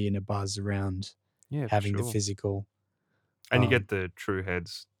exclusivity and a buzz around Yeah. for having the sure. physical. And you um, get the true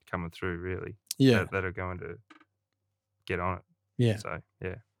heads coming through, really. Yeah, That are going to get on it. yeah. So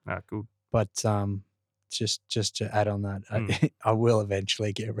yeah. Good. But just to add on that, I will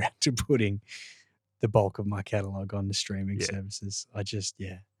eventually get around to putting the bulk of my catalog on the streaming Yeah. services.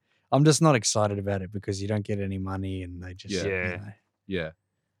 I'm just not excited about it because you don't get any money, and they just Yeah. Yeah.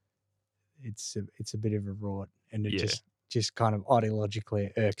 it's a bit of a rort, and it Yeah. just kind of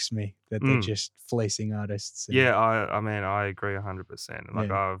ideologically irks me that they're just fleecing artists. And, Yeah, I mean, I agree 100%. Like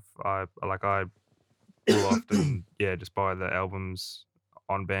Yeah. I will often just buy the albums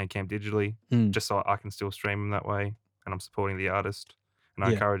on Bandcamp digitally Mm. just so I can still stream them that way, and I'm supporting the artist, and I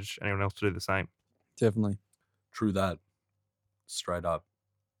Yeah. encourage anyone else to do the same. Definitely. True that. Straight up.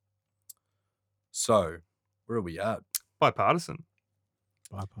 So, where are we at? Bipartisan.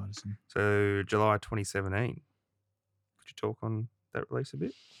 Bipartisan. So July 2017. Could you talk on that release a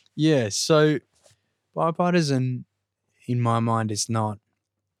bit? Yeah, so Bipartisan, in my mind, is not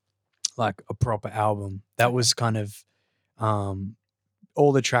like a proper album. That was kind of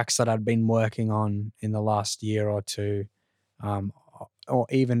all the tracks that I'd been working on in the last year or two, or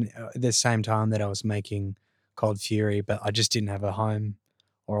even at the same time that I was making Cold Fury, but I just didn't have a home,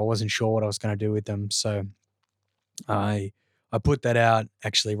 or I wasn't sure what I was going to do with them. So I put that out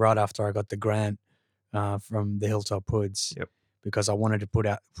actually right after I got the grant from the Hilltop Hoods. Yep. Because I wanted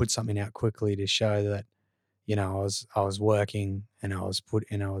to put something out quickly to show that I was working, and I was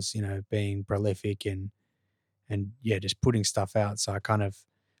being prolific and just putting stuff out. So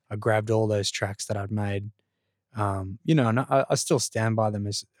I grabbed all those tracks that I'd made, and I still stand by them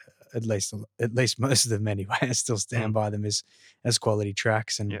as at least most of them anyway. I still stand by them as quality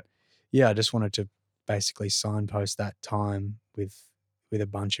tracks, and I just wanted to basically signpost that time with a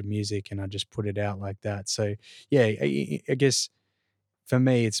bunch of music, and I just put it out like that. So I guess for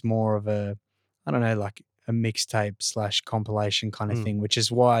me it's more of a, I don't know, like a mixtape / compilation kind of thing, which is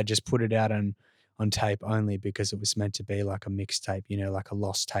why I just put it out on tape only, because it was meant to be like a mixtape, like a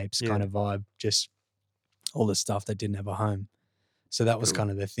Lost Tapes kind of vibe, just all the stuff that didn't have a home. So that was Cool.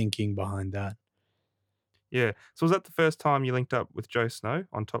 kind of the thinking behind that. Yeah. So was that the first time you linked up with Joe Snow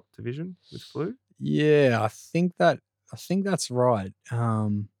on Top Division with Flu? Yeah, I think that's right.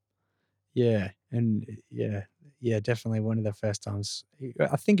 Yeah, and definitely one of the first times.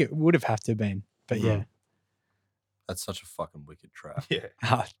 I think it would have to been, but yeah, That's such a fucking wicked track.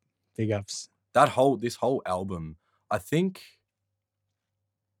 Yeah. big ups. This whole album, I think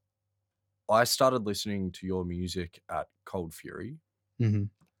I started listening to your music at Cold Fury, Mm-hmm.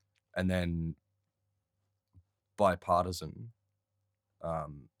 and then Bipartisan,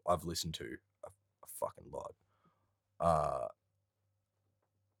 I've listened to a fucking lot.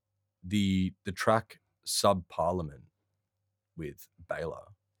 The track Sub Parliament with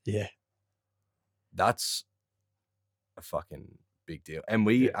Baylor, Yeah, that's a fucking big deal. And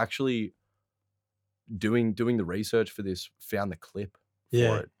we Yeah. actually doing the research for this found the clip for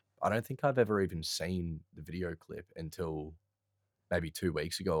Yeah. it. I don't think I've ever even seen the video clip until maybe 2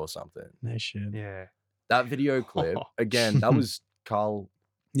 weeks ago or something. No shit. Yeah. That video clip, again, that was Carl.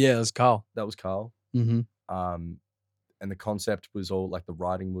 Yeah, it was Carl. That was Carl. Mm-hmm. And the concept was all like the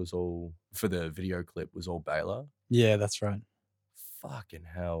writing was all for the video clip was all Baylor. Yeah, that's right. Fucking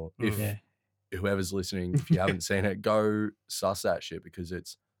hell. Mm. If Yeah. whoever's listening, if you haven't seen it, go suss that shit because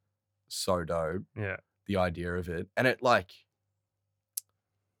it's so dope. Yeah. The idea of it. And it like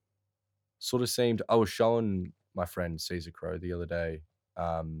sort of seemed, I was showing my friend Caesar Crow the other day,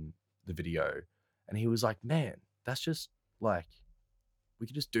 the video, and he was like, man, that's just like, we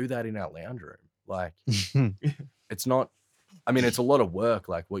could just do that in our lounge room. Like, it's not, I mean, it's a lot of work,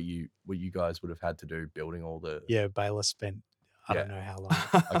 like what you guys would have had to do building all the, Yeah, Baylor spent I don't Yeah. know how long,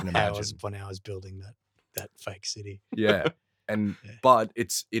 I can hours imagine. upon hours building that fake city. Yeah. And, Yeah. but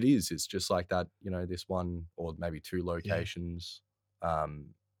it's just like that, you know, this one or maybe two locations,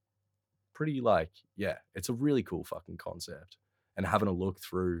 pretty like, yeah, it's a really cool fucking concept. And having a look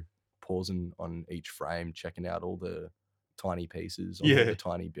through, pausing on each frame, checking out all the tiny pieces on all Yeah. the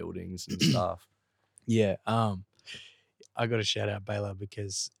tiny buildings and stuff. Yeah, I got to shout out Baylor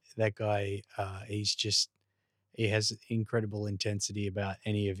because that guy, he has incredible intensity about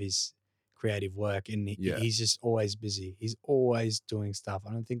any of his creative work, and Yeah. he's just always busy. He's always doing stuff.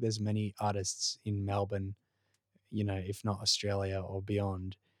 I don't think there's many artists in Melbourne, you know, if not Australia or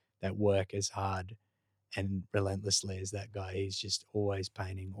beyond, that work as hard and relentlessly as that guy. He's just always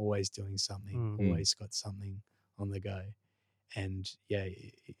painting, always doing something, Mhm. always got something on the go. And yeah,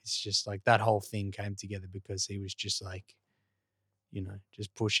 it's just like that whole thing came together because he was just like, you know,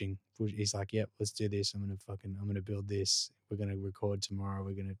 just pushing. He's like, yep, let's do this. I'm gonna build this. We're gonna record tomorrow.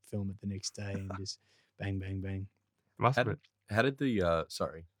 We're gonna film it the next day, and just bang, bang, bang. Must How have did, how did the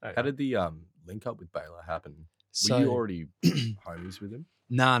sorry, Oh, how did the link up with Baylor happen? Were So you already homies with him?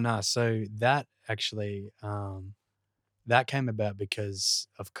 nah. So that actually, that came about because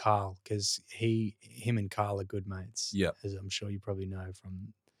of Carl, because him and Carl are good mates. Yeah. As I'm sure you probably know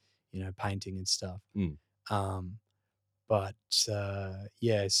from, you know, painting and stuff. Mm. But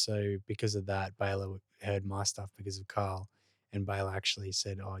yeah, so because of that, Baylor heard my stuff because of Carl, and Baylor actually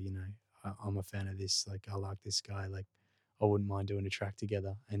said, "Oh, you know, I'm a fan of this. Like, I like this guy. Like, I wouldn't mind doing a track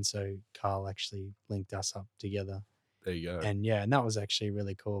together." And so Carl actually linked us up together, There you go. and yeah, and that was actually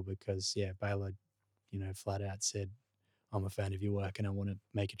really cool because yeah, Baylor, you know, flat out said, "I'm a fan of your work, and I want to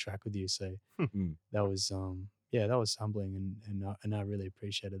make a track with you." So Mm. that was yeah, that was humbling, and I really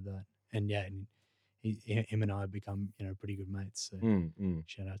appreciated that. And yeah, and him and I have become, you know, pretty good mates. So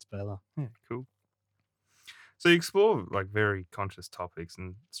shout out to Baylor. Yeah, cool. So you explore like very conscious topics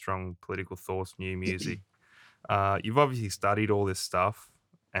and strong political thoughts, new music. You've obviously studied all this stuff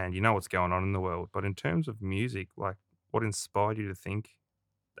and you know what's going on in the world. But in terms of music, like what inspired you to think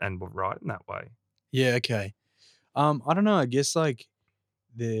and write in that way? Yeah, okay. I don't know. I guess like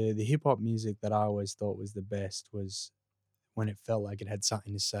the hip hop music that I always thought was the best was when it felt like it had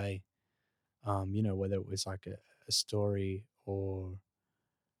something to say. You know, whether it was like a story or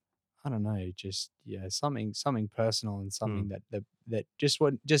I don't know, just yeah, something personal and something that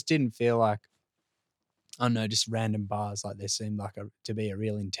just didn't feel like I don't know, just random bars. Like there seemed like to be a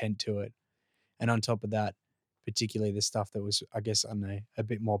real intent to it. And on top of that, particularly the stuff that was, I guess, I don't know, a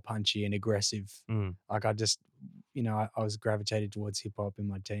bit more punchy and aggressive. Mm. Like I just, you know, I was gravitated towards hip hop in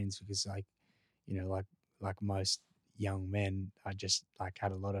my teens because, like, you know, like most young men, I just like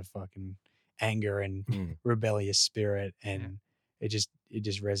had a lot of fucking anger and rebellious spirit, and it just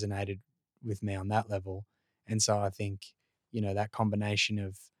resonated with me on that level. And so I think, you know, that combination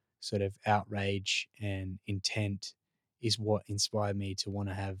of sort of outrage and intent is what inspired me to want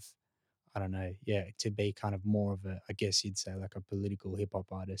to have, I don't know, yeah, to be kind of more of a, I guess you'd say like a political hip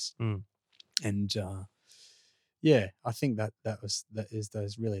hop artist. Mm. And yeah, I think that is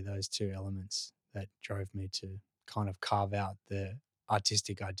those two elements that drove me to kind of carve out the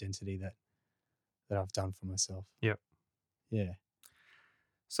artistic identity that I've done for myself. Yep. Yeah.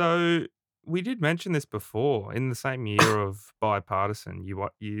 So we did mention this before. In the same year of Bipartisan, you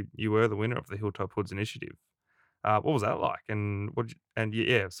were the winner of the Hilltop Hoods Initiative. What was that like? And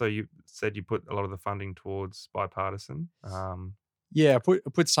yeah, so you said you put a lot of the funding towards Bipartisan. Yeah, I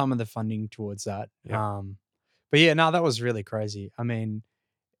put some of the funding towards that. Yeah. But yeah, no, that was really crazy. I mean,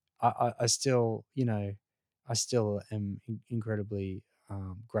 I still, you know, I still am incredibly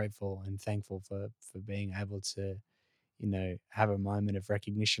grateful and thankful for being able to, you know, have a moment of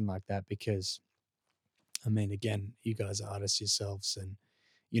recognition like that because, I mean, again, you guys are artists yourselves, and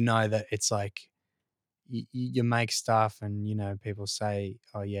you know that it's like, you make stuff and people say,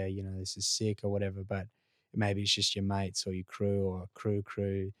 oh yeah, this is sick or whatever, but maybe it's just your mates or your crew or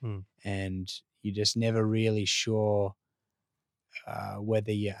crew, Mm. and you're just never really sure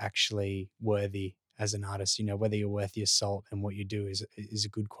whether you're actually worthy as an artist, whether you're worth your salt and what you do is a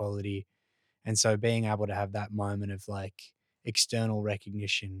good quality. And so being able to have that moment of like external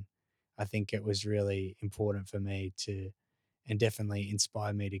recognition, I think it was really important for me to, and definitely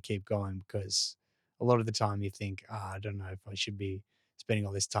inspired me to keep going, because a lot of the time you think, I don't know if I should be spending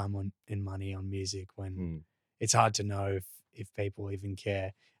all this time on and money on music, when Mm. it's hard to know if people even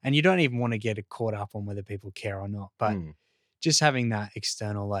care. And you don't even want to get it caught up on whether people care or not. But Mm. just having that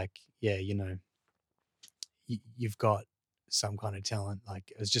external, like, yeah, you've got some kind of talent. Like,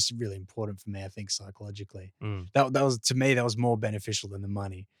 it was just really important for me, I think, psychologically. Mm. That was, to me, that was more beneficial than the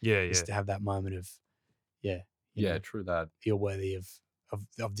money, Yeah, is yeah. to have that moment of, yeah, Yeah, true that. you're worthy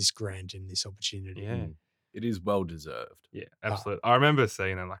of this grant and this opportunity. Yeah. Mm. It is well deserved. Yeah, absolutely. I remember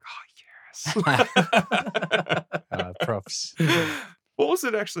seeing it like, oh yes. Props. What was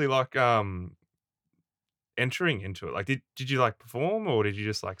it actually like entering into it? Like did you like perform, or did you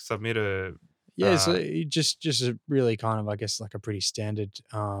just like submit a Yeah, so uh it just a really kind of, I guess, like a pretty standard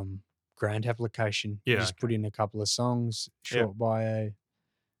grant application. You yeah, just put okay. in a couple of songs, Yeah. short bio,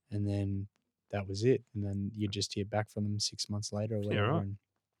 and then that was it. And then you just hear back from them 6 months later or Yeah, whatever. right. And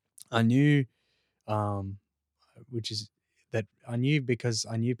I knew, um, which is that I knew because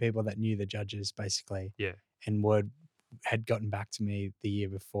I knew people that knew the judges basically, Yeah. and word had gotten back to me the year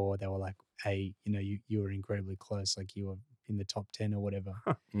before. They were like, "Hey, you were incredibly close. Like, you were in the top 10 or whatever."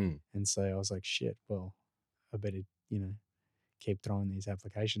 Mm. And so I was like, "Shit, well, I better keep throwing these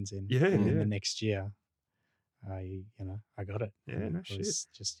applications in." Yeah, And then yeah. the next year, I got it, Yeah, and no it shit. was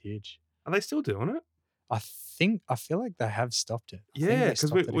just huge. Are they still doing it? I feel like they have stopped it. I think Yeah, they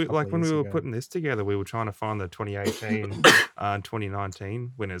because we, stopped it a we couple like of when we years were ago. putting this together, we were trying to find the 2018 and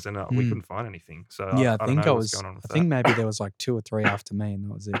 2019 winners, and we Mm. couldn't find anything. So Yeah, I don't know what's going on I with think that. maybe there was like 2 or 3 after me, and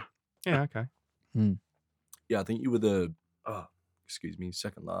that was it. Yeah, okay. Mm. Yeah, I think you were the excuse me,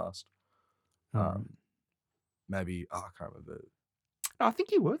 second last. Alright. Maybe I can't remember. No, I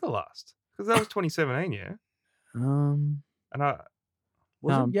think you were the last because that was 2017. Yeah, Um, and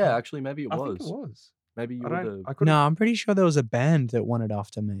Was no, it? Yeah, actually maybe it I think it was. was. Maybe you I were don't. the I could no, have. I'm pretty sure there was a band that won it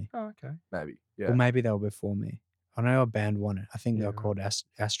after me, Oh, okay. maybe. or Yeah. maybe they were before me. I know a band won it. I think they Yeah, were right. called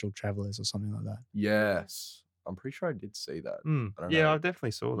Astral Travelers or something like that. Yes. I'm pretty sure I did see that. Mm. I don't Yeah, know. I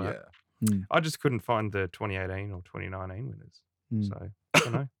definitely saw that. Yeah. Mm, I just couldn't find the 2018 or 2019 winners. mm. So I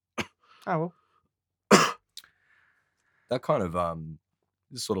don't know. Oh well. That kind of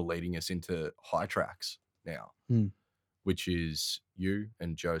is sort of leading us into High Tracks now, Mm. which is you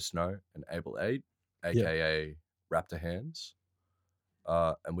and Joe Snow and Able 8, Yep. aka Raptor Hands.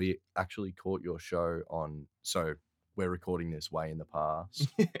 And we actually caught your show on, so we're recording this way in the past.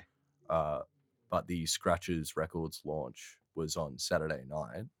 But the Scratches Records launch was on Saturday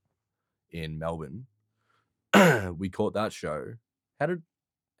night in Melbourne. We caught that show. How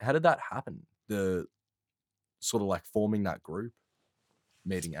did that happen? The sort of like forming that group,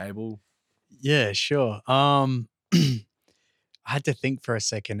 meeting Abel. Yeah, sure. I had to think for a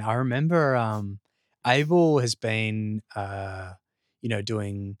second. I remember Abel has been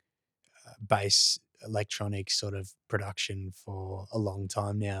doing bass electronic sort of production for a long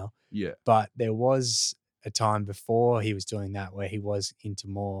time now. Yeah. But there was a time before he was doing that where he was into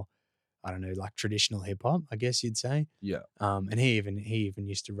more, I don't know, like traditional hip hop, I guess you'd say. Yeah. And he even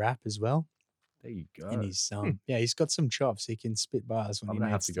used to rap as well. There you go. In his yeah, he's got some chops. He can spit bars when I'm he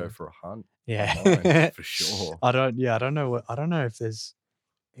gonna have needs to go for a hunt. Yeah, online, for sure. I don't know if there's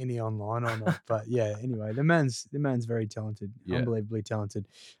any online or not, but yeah. Anyway, the man's very talented, Yeah. unbelievably talented.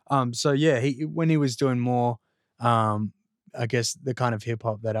 So yeah, when he was doing more, I guess the kind of hip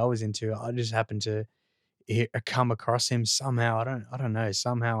hop that I was into, I just happened to come across him somehow. I don't know,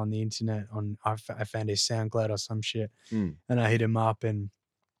 somehow on the internet. I found his SoundCloud or some shit, Mm. and I hit him up, and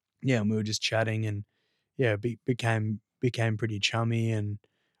yeah, and we were just chatting, and yeah, became pretty chummy, and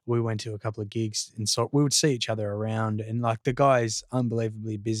we went to a couple of gigs, and so we would see each other around, and like the guy's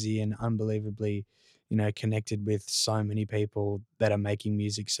unbelievably busy and unbelievably, connected with so many people that are making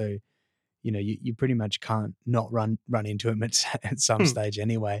music. So, you pretty much can't not run into him at some stage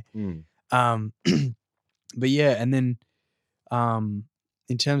anyway. Mm. But yeah, and then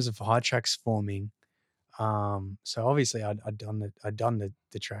in terms of High Tracks forming, so obviously I'd done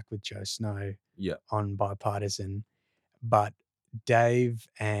the track with Joe Snow Yeah. on Bipartisan, but Dave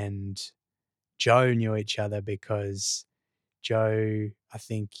and Joe knew each other because Joe, I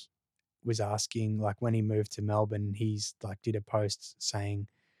think, was asking, like, when he moved to Melbourne, he's like did a post saying,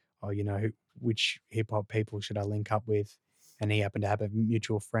 oh, which hip hop people should I link up with? And he happened to have a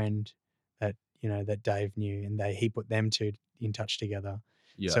mutual friend that that Dave knew, and he put them two in touch together.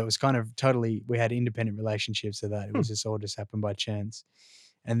 Yeah. So it was kind of totally, we had independent relationships, so that it was just all just happened by chance.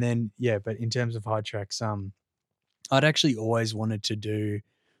 And then yeah, but in terms of High Tracks, I'd actually always wanted to do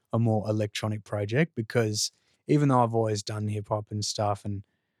a more electronic project, because even though I've always done hip hop and stuff, and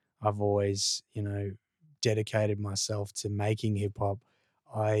I've always, dedicated myself to making hip hop,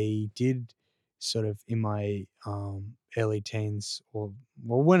 I did sort of in my early teens, or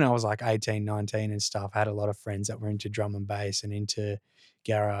well, when I was like 18, 19 and stuff, I had a lot of friends that were into drum and bass and into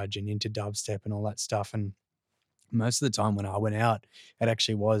garage and into dubstep and all that stuff. And most of the time when I went out, it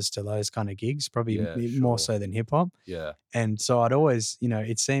actually was to those kind of gigs, probably Yeah, more sure. so than hip hop. Yeah. And so I'd always,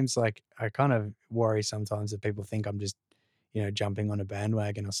 it seems like I kind of worry sometimes that people think I'm just, jumping on a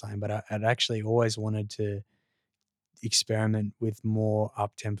bandwagon or something, but I'd actually always wanted to experiment with more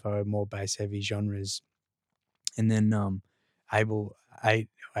up tempo, more bass heavy genres. And then Abel,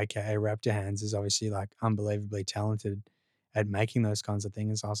 aka Raptor Hands, is obviously like unbelievably talented at making those kinds of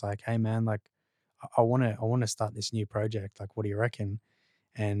things. I was like, hey man, like I want to start this new project. Like, what do you reckon?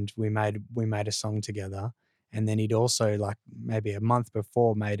 And we made a song together. And then he'd also, like, maybe a month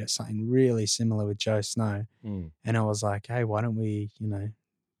before, made it something really similar with Joe Snow. Mm. And I was like, hey, why don't we,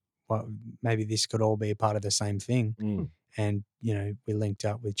 what, maybe this could all be a part of the same thing. Mm. And we linked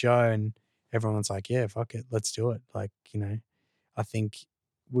up with Joe, and everyone's like, yeah, fuck it, let's do it. Like, I think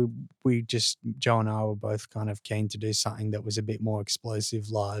we just, Joe and I were both kind of keen to do something that was a bit more explosive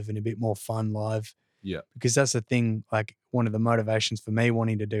live and a bit more fun live, Yeah. because that's the thing. Like, one of the motivations for me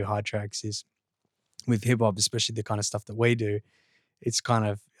wanting to do High Tracks is, with hip hop, especially the kind of stuff that we do, it's kind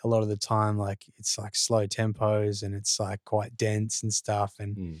of a lot of the time, like, it's like slow tempos and it's like quite dense and stuff.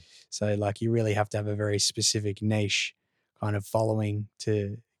 And Mm. so, like, you really have to have a very specific niche kind of following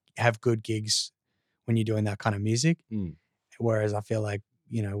to have good gigs when you're doing that kind of music. Mm. Whereas I feel like,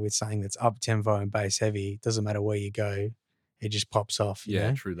 with something that's up tempo and bass heavy, it doesn't matter where you go, it just pops off,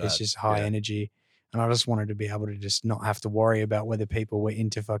 Yeah, true It's that. just high Yeah. energy. And I just wanted to be able to just not have to worry about whether people were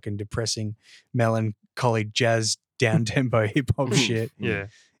into fucking depressing, melancholy jazz, down tempo hip hop shit. Yeah.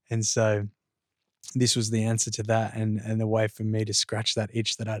 And so this was the answer to that, and the way for me to scratch that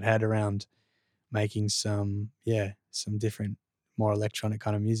itch that I'd had around making some different, more electronic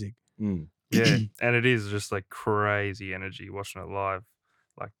kind of music. Mm. Yeah, and it is just like crazy energy watching it live.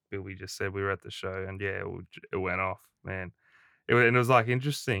 Like Billy just said, we were at the show, and yeah, it went off, man. And it was like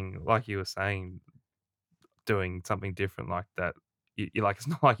interesting, like you were saying, doing something different like that. You're like, it's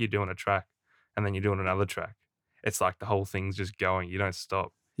not like you're doing a track and then you're doing another track. It's like the whole thing's just going. You don't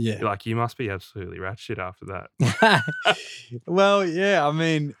stop. Yeah. You're like, you must be absolutely ratchet after that. Well, yeah, I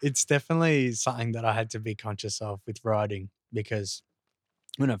mean, it's definitely something that I had to be conscious of with writing, because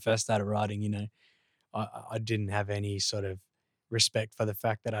when I first started writing, I didn't have any sort of respect for the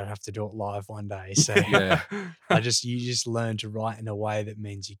fact that I'd have to do it live one day. So Yeah. you just learn to write in a way that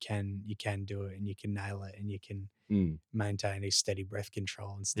means you can do it and you can nail it and you can Mm. maintain a steady breath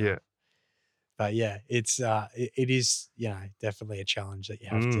control and stuff. Yeah. But yeah, it's it is, definitely a challenge that you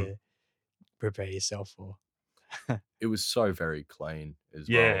have Mm. to prepare yourself for. It was so very clean as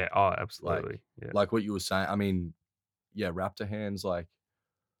Yeah. well. Oh, absolutely. Yeah. Like what you were saying. I mean, yeah, Raptor Hands, like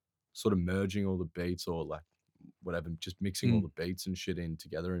sort of merging all the beats, or like whatever, just mixing all the beats and shit in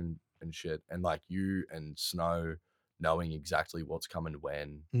together and shit. And like you and Snow knowing exactly what's coming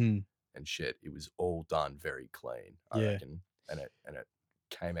when Mm, and shit. It was all done very clean, I Yeah. reckon. And it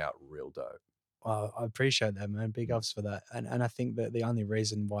came out real dope. I appreciate that, man. Big Mm. ups for that. And I think that the only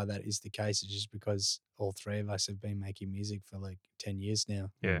reason why that is the case is just because all three of us have been making music for like 10 years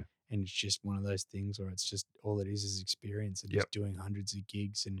now. Yeah. And it's just one of those things where it's just all it is experience, and Yep. just doing hundreds of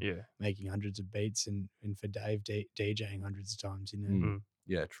gigs and Yeah. making hundreds of beats, and for Dave, DJing hundreds of times, Mm.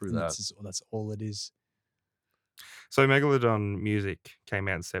 Yeah, true And that. that's all it is. So Megalodon Music came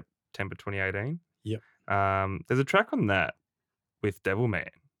out in September 2018. Yep. There's a track on that with Devilman.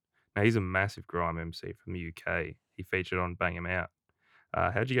 Now he's a massive grime MC from the UK. He featured on Bang 'Em Out.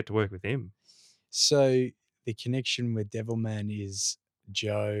 How'd you get to work with him? So the connection with Devilman is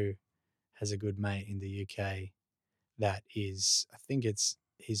Joe has a good mate in the UK that is, I think it's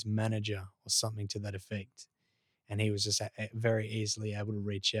his manager or something to that effect. And he was just very easily able to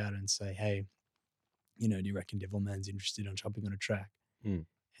reach out and say, hey, do you reckon Devilman's interested on jumping on a track? Mm.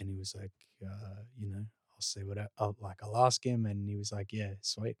 And he was like, I'll see I'll ask him. And he was like, yeah,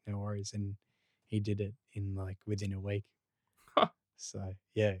 sweet, no worries. And he did it in like within a week. Huh. So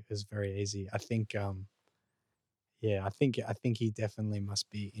yeah, it was very easy. I think, I think he definitely must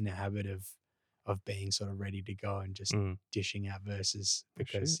be in a habit of of being sort of ready to go and just Mm. dishing out verses Oh,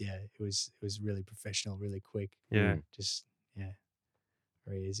 shit. because it was really professional, really quick. Yeah. Just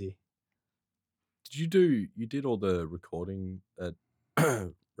very easy. You did all the recording at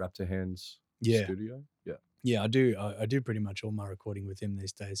Raptor Hands Yeah. studio? Yeah. Yeah, I do pretty much all my recording with him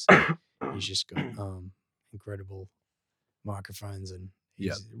these days. He's just got incredible microphones and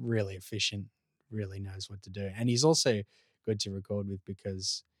Yep. he's really efficient, really knows what to do. And he's also good to record with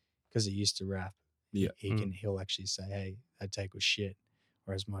because he used to rap. Yeah. He'll actually say, "Hey, that take was shit."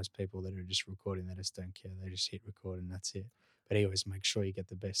 Whereas most people that are just recording, they just don't care. They just hit record and that's it. But he always makes sure you get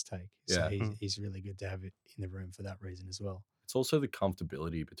the best take. So Yeah. he's really good to have it in the room for that reason as well. It's also the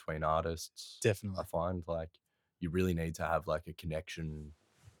comfortability between artists. Definitely. I find like you really need to have like a connection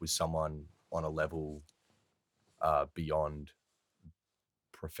with someone on a level beyond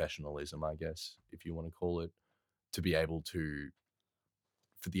professionalism, I guess, if you want to call it, to be able to,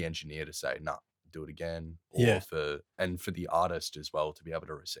 for the engineer to say, nah, do it again. Or Yeah. for the artist as well to be able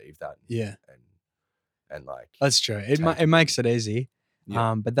to receive that. Yeah. And like That's true. It take makes it easy.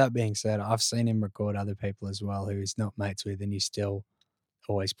 Yeah. But that being said, I've seen him record other people as well who he's not mates with, and he still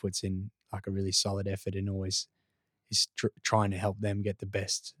always puts in like a really solid effort and always is trying to help them get the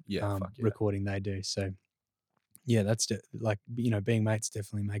best fuck yeah. recording they do. So yeah, that's like, you know, being mates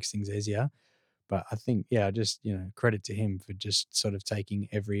definitely makes things easier. But I think, just, you know, credit to him for just sort of taking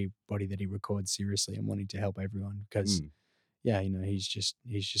everybody that he records seriously and wanting to help everyone because, you know, he's just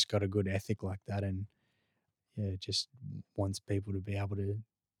got a good ethic like that, and just wants people to be able to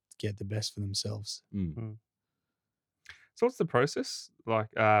get the best for themselves. So what's the process like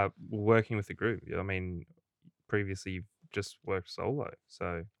working with the group? I mean, previously you've just worked solo,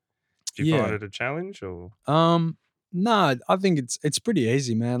 so do you find it a challenge or? No, I think it's pretty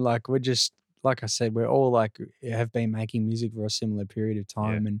easy, man. Like we're just, like I said, we're all like have been making music for a similar period of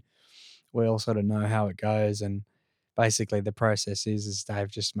time, and we all sort of know how it goes. And basically, the process is Dave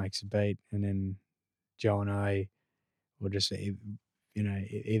just makes a beat, and then Joe and I will just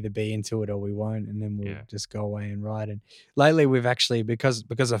either be into it or we won't, and then we'll just go away and write. And lately, we've actually because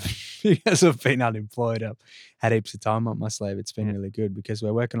I've because I've been unemployed, I've had heaps of time up my sleeve. It's been really good because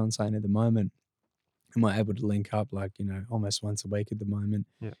we're working on something at the moment. And we're able to link up like, you know, almost once a week at the moment.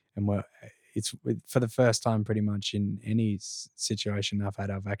 Yeah. And it's for the first time pretty much in any situation I've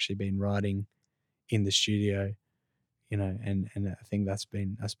had, I've actually been writing in the studio, you know, and I think that's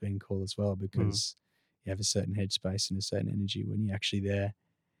been cool as well because you have a certain headspace and a certain energy when you're actually there.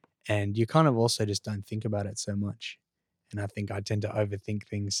 And you kind of also just don't think about it so much. And I think I tend to overthink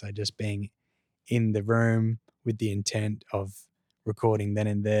things. So just being in the room with the intent of recording then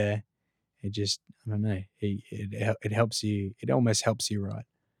and there, it just, I don't know, it helps you, it almost helps you write.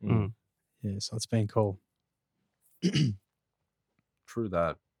 Yeah, so it's been cool. True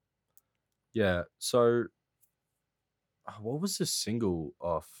that. Yeah, so what was the single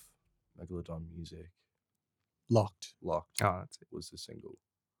off Megalodon Music? Locked. Oh, that's it. Was the single.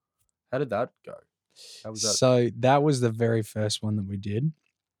 How did that go? How was that? So that was the very first one that we did.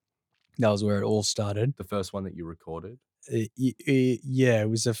 That was where it all started. The first one that you recorded? Yeah, it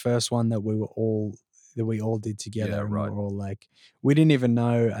was the first one that we all did together. Yeah, and right. we were all like, we didn't even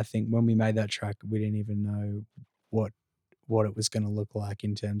know, I think when we made that track, we didn't even know what it was going to look like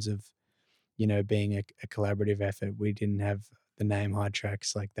in terms of, you know, being a collaborative effort. We didn't have the name High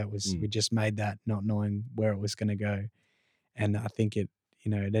Tracks. Like that was, we just made that not knowing where it was going to go. And I think it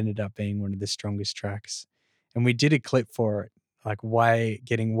ended up being one of the strongest tracks. And we did a clip for it, like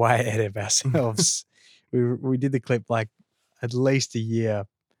getting way ahead of ourselves. we did the clip like at least a year.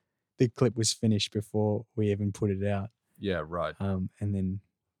 The clip was finished before we even put it out. Yeah, right. And then,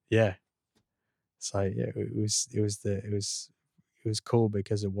 so yeah, it was cool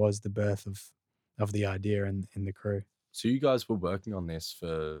because it was the birth of the idea and the crew. So you guys were working on this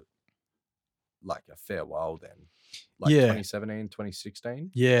for like a fair while then, like Yeah. 2017,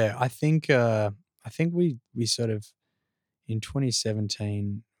 2016? Yeah, I think we sort of in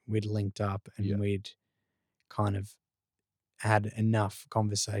 2017 we'd linked up and we'd kind of had enough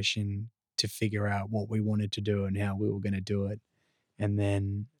conversation to figure out what we wanted to do and how we were going to do it. And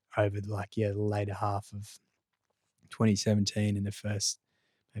then over the later half of 2017 and the first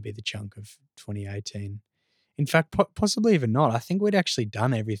maybe the chunk of 2018. In fact, possibly even not. I think we'd actually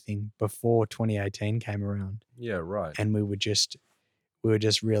done everything before 2018 came around. Yeah, right. And we were just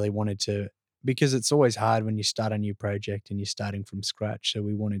really wanted to, because it's always hard when you start a new project and you're starting from scratch. So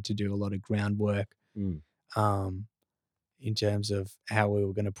we wanted to do a lot of groundwork in terms of how we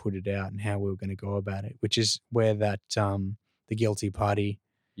were going to put it out and how we were going to go about it, which is where that the Guilty Party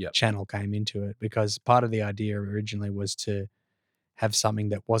channel came into it, because part of the idea originally was to have something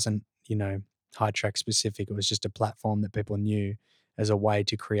that wasn't, you know, High Track specific. It was just a platform that people knew as a way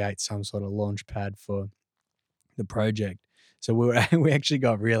to create some sort of launch pad for the project. So we actually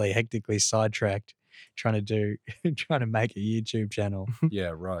got really hectically sidetracked trying to make a YouTube channel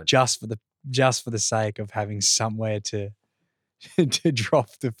Yeah, right. just for the sake of having somewhere to to drop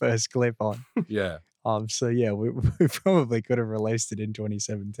the first clip on. Yeah. So yeah, we probably could have released it in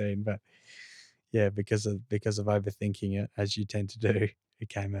 2017, but yeah, because of overthinking it, as you tend to do, it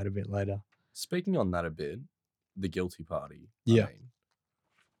came out a bit later. Speaking on that a bit, the guilty party. Yeah.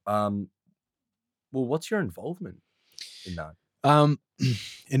 I mean, well, what's your involvement in that?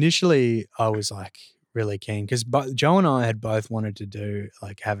 Initially I was like really keen because Joe and I had both wanted to do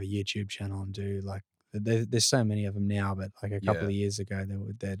like have a YouTube channel and do like there's so many of them now, but like a couple Yeah. of years ago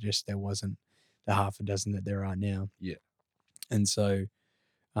there wasn't the half a dozen that there are now. Yeah. And so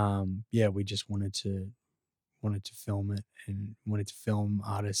yeah, we just wanted to film it and wanted to film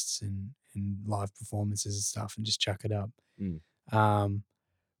artists and live performances and stuff and just chuck it up.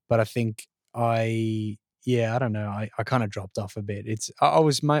 But I think I don't know. I kind of dropped off a bit. I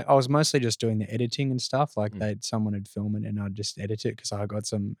was mostly just doing the editing and stuff. Like someone would film it and I'd just edit it because I got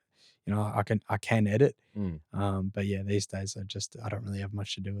some, I can edit. But yeah, these days I don't really have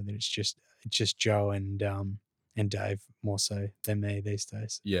much to do with it. It's just Joe and Dave more so than me these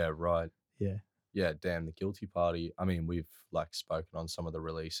days. Yeah, right. Yeah. Yeah, damn, the guilty party. I mean, we've like spoken on some of the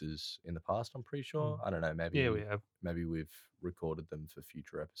releases in the past, I'm pretty sure. I don't know, maybe Yeah, we have. maybe we've recorded them for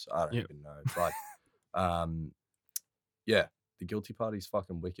future episodes. I don't Yep. even know. But yeah, the guilty party's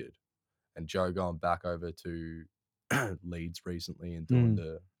fucking wicked. And Joe going back over to Leeds recently and doing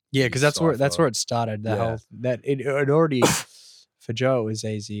the Yeah, because that's where it started. The whole that it already for Joe it was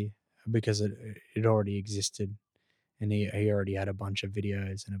easy because it already existed, and he already had a bunch of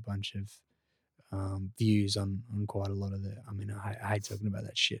videos and a bunch of views on quite a lot of the. I mean, I hate talking about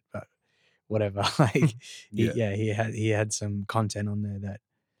that shit, but whatever. Like, he had some content on there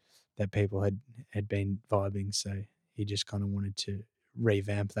that people had been vibing, so he just kind of wanted to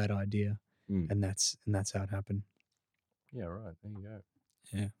revamp that idea, and that's how it happened. Yeah, right. There you go.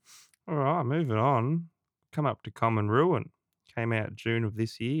 Yeah. All right, moving on. Come Up to Common Ruin. Came out June of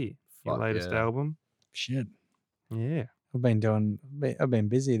this year. Your Fuck latest yeah. album. Shit. Yeah. I've been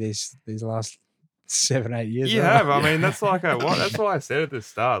busy these last 7-8 years. You have. I mean, that's like that's why I said at the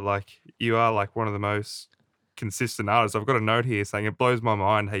start, like you are like one of the most consistent artists. I've got a note here saying it blows my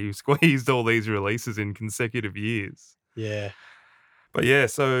mind how you squeezed all these releases in consecutive years. Yeah. But yeah,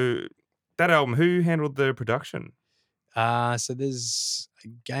 so that album, who handled the production? So there's a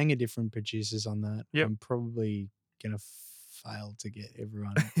gang of different producers on that. Yep. I'm probably gonna fail to get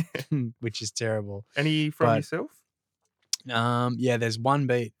everyone, which is terrible. Any from yourself? Yeah, there's one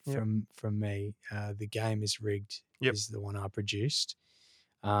beat Yep. from me. The Game Is Rigged Yep. is the one I produced.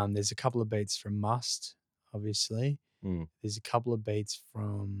 There's a couple of beats from Must, obviously. There's a couple of beats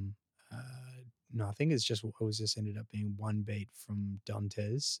from no, I think it was just ended up being one beat from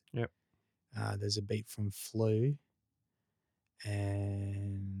Dantes. Yep. There's a beat from Flu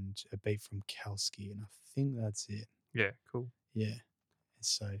and a beat from Kalski, and I think that's it. Yeah, cool. Yeah.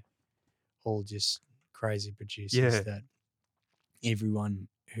 So all just crazy producers that everyone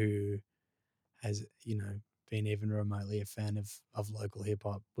who has, been even remotely a fan of local hip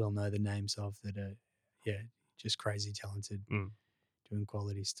hop will know the names of that are, just crazy talented, doing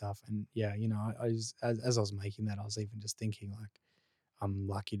quality stuff. And yeah, I was, as I was making that, I was even just thinking like, I'm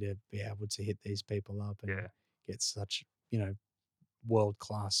lucky to be able to hit these people up and get such,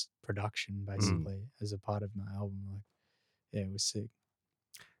 world-class production basically as a part of my album. Like, yeah, it was sick.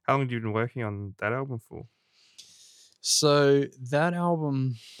 How long have you been working on that album for? So that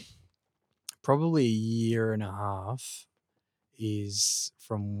album, probably a year and a half, is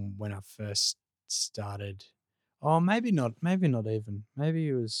from when I first started. Oh, maybe not even. Maybe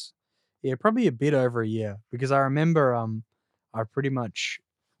it was, probably a bit over a year, because I remember I pretty much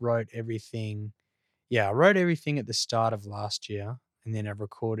wrote everything. Yeah, I wrote everything at the start of last year, and then I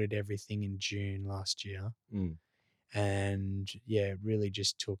recorded everything in June last year. And yeah, it really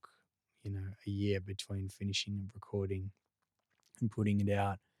just took, a year between finishing and recording and putting it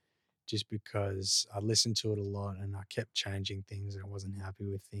out, just because I listened to it a lot and I kept changing things and I wasn't happy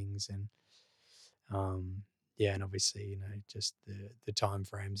with things. And and obviously, just the time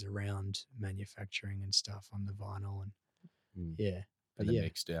frames around manufacturing and stuff on the vinyl and and the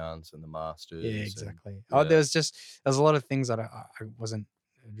mix downs and the masters. Yeah, exactly. There's a lot of things that I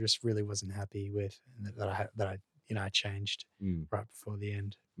just really wasn't happy with, and that I changed right before the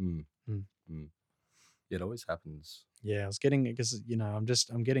end. It always happens. Yeah, I was getting, because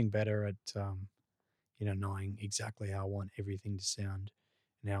I'm getting better at knowing exactly how I want everything to sound.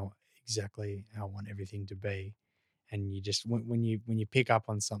 Now, exactly how I want everything to be. And you just when you pick up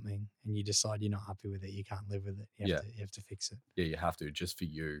on something and you decide you're not happy with it, you can't live with it. Yeah. You have to fix it. Yeah, you have to, just for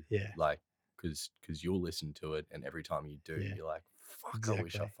you. Yeah. Like, because you'll listen to it, and every time you do, Yeah. you're like, fuck, I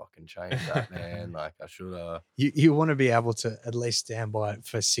wish I Exactly. fucking changed that, man. Like, I should have. You want to be able to at least stand by it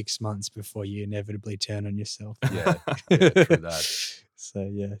for 6 months before you inevitably turn on yourself. Yeah, yeah, true that. So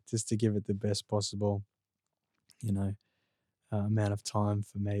yeah, just to give it the best possible, you know, amount of time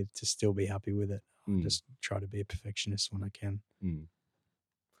for me to still be happy with it. I'll Mm, just try to be a perfectionist when I can. mm.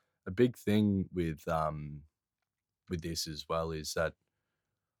 A big thing with this as well is that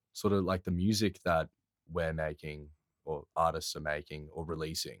sort of like the music that we're making or artists are making or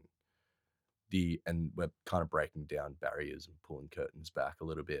releasing, and we're kind of breaking down barriers and pulling curtains back a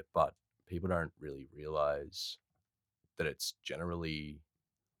little bit, but people don't really realize that it's generally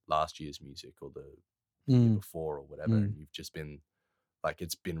last year's music or the year Mm, before or whatever, mm, and you've just been like,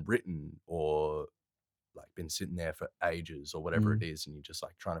 it's been written or like been sitting there for ages or whatever it mm, is, and you're just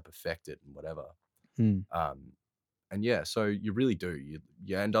like trying to perfect it and whatever. mm, And yeah, so you really do,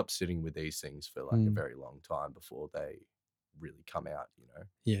 you end up sitting with these things for like a mm. very long time before they really come out, you know.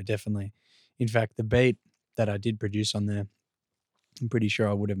 Yeah, definitely. In fact, the beat that I did produce on there, I'm pretty sure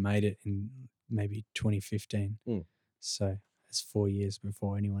I would have made it in maybe 2015. Mm. So it's 4 years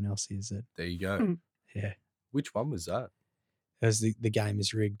before anyone else hears it. There you go. Yeah. Which one was that? As the game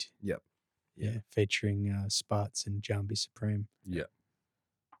is rigged. Yep. Yeah. Featuring Sparts and Jambi Supreme. Yeah.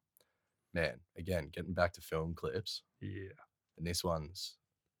 Man, again, getting back to film clips, Yeah. and this one's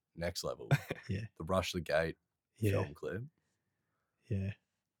next level. Yeah. The Rush the Gate Yeah. film clip. Yeah.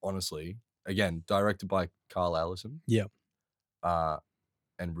 Honestly, again, directed by Carl Allison. Yep.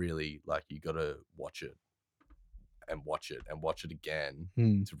 And really, like, you got to watch it and watch it and watch it again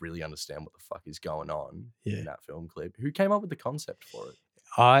Mm. to really understand what the fuck is going on Yeah. in that film clip. Who came up with the concept for it?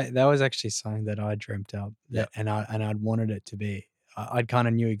 That was actually something that I dreamt up. Yeah. And I'd wanted it to be. I kind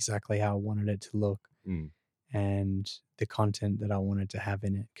of knew exactly how I wanted it to look. Mm. And the content that I wanted to have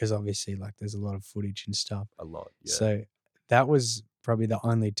in it, because obviously, like, there's a lot of footage and stuff. A lot, yeah. So that was probably the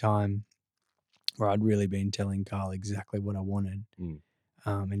only time where I'd really been telling Carl exactly what I wanted,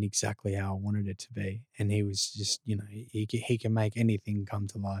 and exactly how I wanted it to be. And he was just, he can make anything come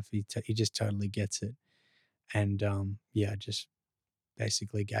to life. He just totally gets it. And I just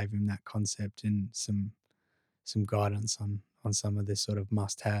basically gave him that concept and some guidance on some of the sort of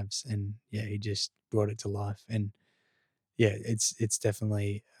must-haves, and yeah, he just brought it to life. And yeah, it's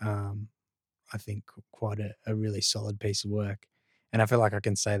definitely I think quite a really solid piece of work. And I feel like I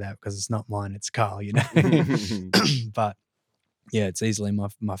can say that because it's not mine, it's Carl, But yeah, it's easily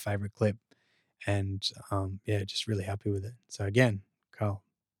my favorite clip, and just really happy with it. So again, Carl,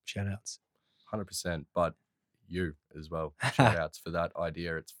 shout outs. 100%, but you as well. Shout outs for that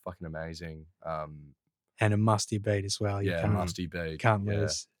idea. It's fucking amazing. And a musty beat as well. You Yeah, can't, musty beat. can't Yeah.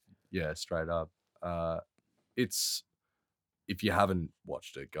 lose. Yeah, straight up. It's, if you haven't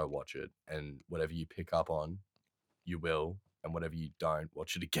watched it, go watch it, and whatever you pick up on, you will, and whatever you don't,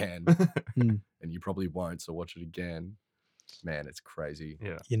 watch it again. Mm. And you probably won't, so watch it again. Man, it's crazy.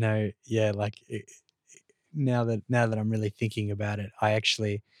 Yeah. Like now that I'm really thinking about it,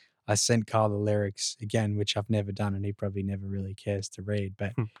 I sent Carl the lyrics again, which I've never done, and he probably never really cares to read,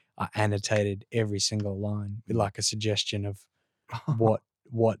 but I annotated every single line with like a suggestion of what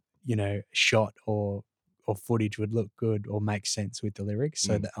shot or footage would look good or make sense with the lyrics,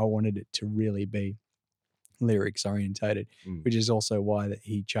 so that I wanted it to really be lyrics orientated, which is also why that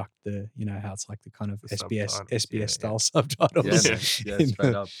he chucked the, how it's like the kind of The SBS subtitles, style subtitles. Yeah, in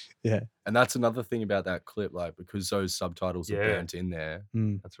straight the- up. Yeah. And that's another thing about that clip, like, because those subtitles are Yeah. burnt in there,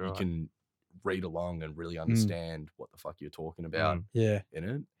 Mm, That's you right. can read along and really understand what the fuck you're talking about yeah. in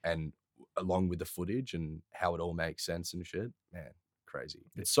it, and along with the footage and how it all makes sense and shit. Man, crazy.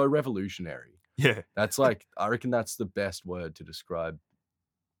 It's so revolutionary. Yeah. That's like, I reckon that's the best word to describe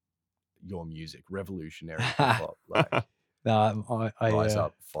your music. Revolutionary hip hop. Like, No, rise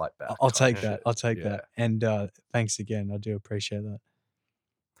up, fight back. I'll type take that. shit. I'll take Yeah. that. And thanks again. I do appreciate that.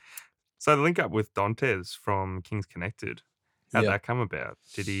 So the link up with Dantes from Kings Connected, how'd Yeah. that come about?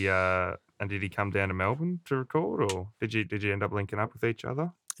 Did he come down to Melbourne to record, or did you end up linking up with each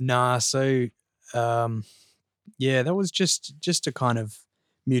other? Nah, so that was just a kind of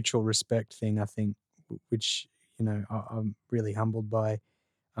mutual respect thing, I think, which I'm really humbled by.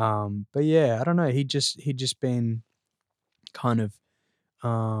 But yeah, I don't know. He'd just been kind of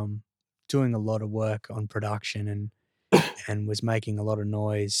doing a lot of work on production and was making a lot of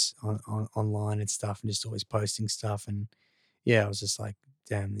noise on online and stuff, and just always posting stuff. And yeah, I was just like,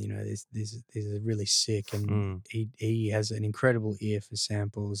 damn, these are really sick. And he has an incredible ear for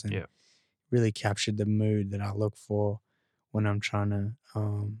samples, and Yeah. really captured the mood that I look for when I'm trying to,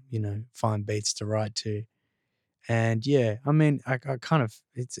 find beats to write to. And yeah, I mean, I kind of,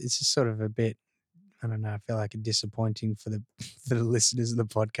 it's just sort of a bit, I don't know, I feel like disappointing for the for the listeners of the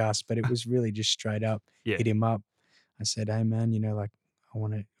podcast, but it was really just straight up Yeah. hit him up. I said, "Hey man, like I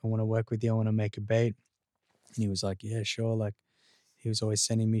want to work with you. I want to make a beat." And he was like, "Yeah, sure." Like he was always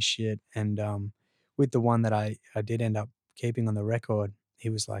sending me shit. And with the one that I did end up keeping on the record, he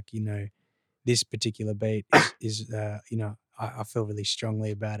was like, this particular beat is I feel really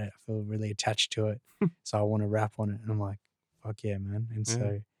strongly about it. I feel really attached to it. So I want to rap on it. And I'm like, fuck yeah, man. And Yeah.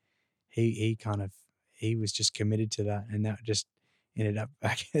 so he kind of he was just committed to that, and that just ended up,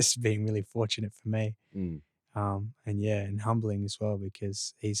 I guess, being really fortunate for me. Mm. And yeah, and humbling as well,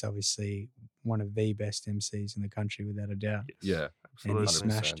 because he's obviously one of the best MCs in the country without a doubt, Yes. Yeah, and he Absolutely.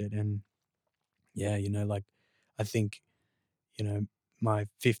 100%. smashed it. And yeah, like I think my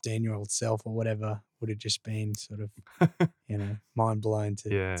 15-year-old self or whatever would have just been sort of mind blown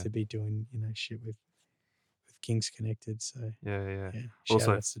Yeah. to be doing shit with Kings Connected. So Yeah. yeah, shout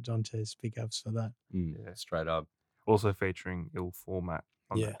Also, outs to Dantes, big ups for that. Yeah. Straight up. also featuring Ill Format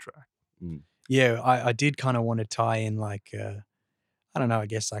on Yeah. that track. Mm. Yeah, I did kind of want to tie in like I don't know, I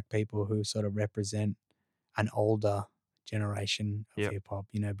guess like people who sort of represent an older generation of Yep. hip hop,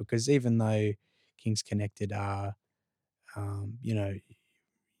 because even though Kings Connected are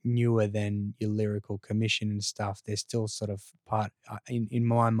newer than your lyrical commission and stuff, they're still sort of part, in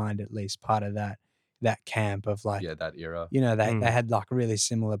my mind at least, part of that camp of like, Yeah, that era. they had like really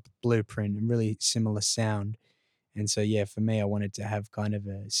similar blueprint and really similar sound. And so yeah, for me, I wanted to have kind of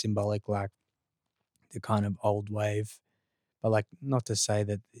a symbolic, like the kind of old wave, but like not to say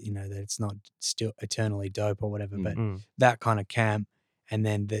that that it's not still eternally dope or whatever, but Mm. that kind of camp. And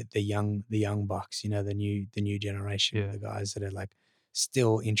then the young bucks, the new generation, Yeah. the guys that are like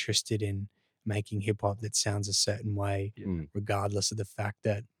still interested in making hip hop that sounds a certain way, Yeah. Mm. regardless of the fact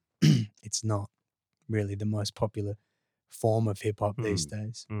that it's not really the most popular form of hip hop these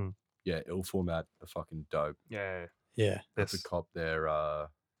days. Mm. Yeah, Ill Format are fucking dope. Yeah. Yeah. That's a Best. cop there. I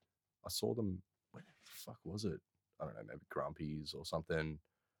saw them. Where the fuck was it? I don't know, maybe Grumpy's or something.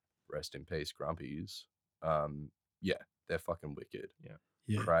 Rest in peace, Grumpy's. Yeah, they're fucking wicked.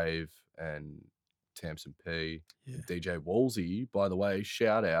 Yeah. Crave and Tamsin P. Yeah. DJ Wolsey, by the way,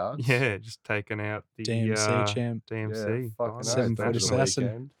 shout out. Yeah, just taking out the DMC champ. DMC. Yeah, fucking finals, 7 foot oath over the national. assassin.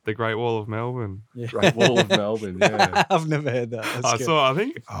 weekend. The Great Wall of Melbourne. Yeah. Great Wall of Melbourne, yeah. I've never heard that. That's I good. saw. I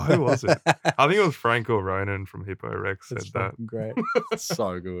think. Oh, who was it? I think it was Franco Ronan from Hippo Rex That's said that. fucking great.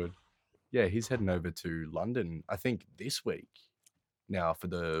 So good. Yeah, he's heading over to London, I think, this week now for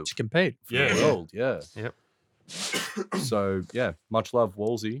the To compete. Yeah. world. Yeah. Yep. So, yeah, much love,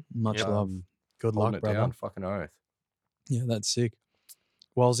 Wolsey. Much Yep. love. Good Holding luck, it brother. down, fucking oath. Yeah, that's sick.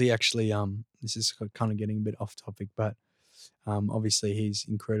 Wolsey actually, this is kind of getting a bit off topic, but obviously he's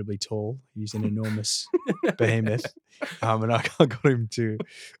incredibly tall. He's an enormous behemoth, and I got him to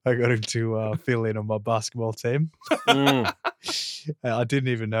fill in on my basketball team. Mm. I didn't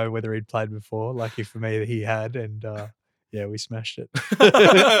even know whether he'd played before. Lucky for me that he had, and yeah, we smashed it.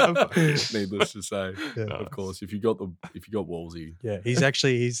 Needless to say, Yeah. of course, if you got Wolsey, Yeah, he's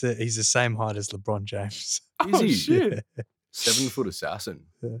actually he's the same height as LeBron James. is he? shit. 7 foot assassin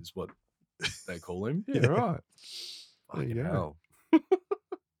Yeah. is what they call him. Yeah, right. There you Fucking go. hell.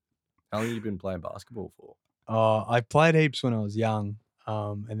 How long have you been playing basketball for? I played heaps when I was young,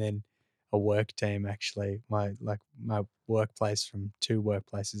 and then a work team actually. My workplace from 2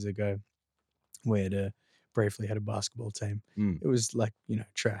 workplaces ago, we had briefly had a basketball team. Mm. It was like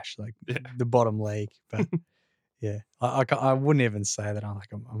trash, like Yeah. the bottom league. But yeah, I wouldn't even say that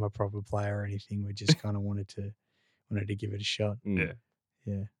I'm a proper player or anything. We just kind of wanted to give it a shot. Mm.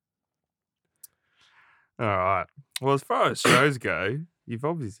 Yeah. All right. Well, as far as shows go, you've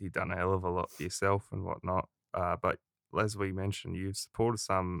obviously done a hell of a lot for yourself and whatnot. But as we mentioned, you've supported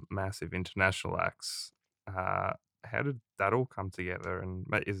some massive international acts. How did that all come together? And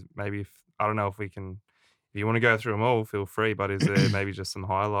maybe if I don't know if we can, if you want to go through them all, feel free. But is there maybe just some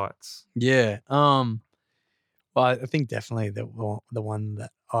highlights? Yeah. Well, I think definitely the one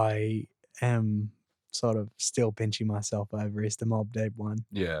that I am sort of still pinching myself over is the Mobb Deep one.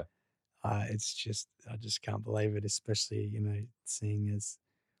 Yeah. It's just I just can't believe it, especially seeing as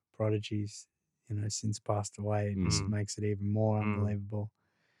Prodigy's since passed away. It just Mm. makes it even more Mm. unbelievable.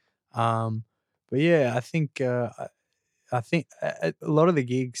 But yeah, I think a lot of the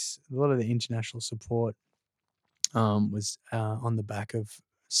gigs, a lot of the international support was on the back of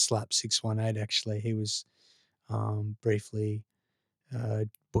Slap 618. Actually, he was briefly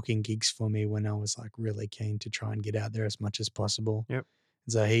booking gigs for me when I was like really keen to try and get out there as much as possible. Yep.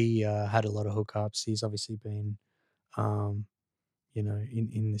 So he had a lot of hookups. He's obviously been, um,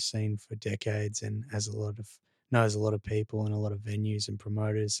 in the scene for decades and has a lot of knows a lot of people and a lot of venues and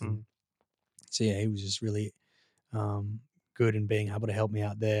promoters. And Mm. so yeah, he was just really um, good in being able to help me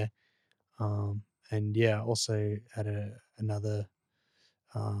out there. And yeah, also had another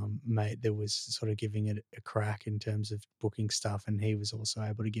mate that was sort of giving it a crack in terms of booking stuff, and he was also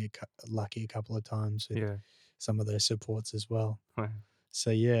able to get lucky a couple of times with Yeah. some of those supports as well. Wow.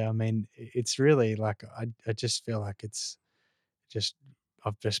 So yeah, I mean, it's really like I just feel like it's just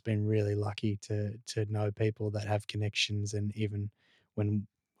I've just been really lucky to know people that have connections, and even when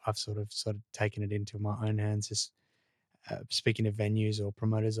I've sort of taken it into my own hands, just speaking of venues or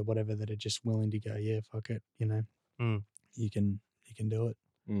promoters or whatever that are just willing to go, yeah, fuck it, Mm. you can do it.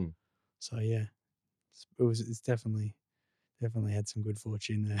 Mm. So yeah, it's definitely had some good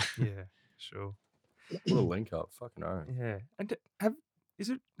fortune there. Yeah. Sure. What a link up. Fucking hell. Yeah. And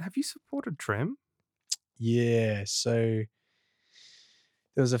have you supported Trem? Yeah, so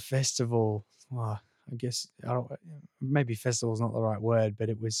there was a festival. I guess I don't. Maybe festival is not the right word, but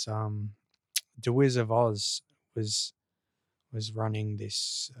it was The Wiz of Oz was was running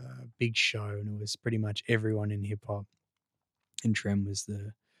this big show, and it was pretty much everyone in hip hop. And Trem was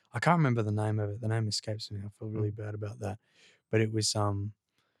the I can't remember the name of it. The name escapes me. I feel really Mm. bad about that. But it was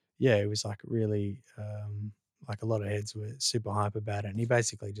yeah, it was like really like a lot of heads were super hype about it, and he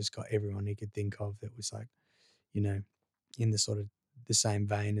basically just got everyone he could think of that was like you know in the sort of the same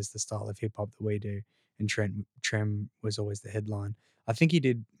vein as the style of hip hop that we do. And Trem was always the headline. I think he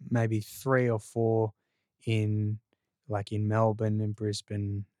did maybe 3 or 4 in in Melbourne and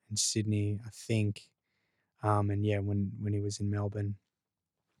Brisbane and Sydney, I think. And yeah, when he was in Melbourne,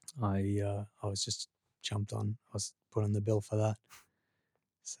 I was just jumped on. I was put on the bill for that.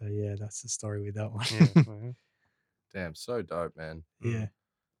 So yeah, that's the story with that one. Yeah. Wow. Damn, so dope, man. Yeah.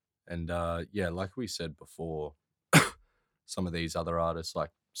 And yeah, like we said before, some of these other artists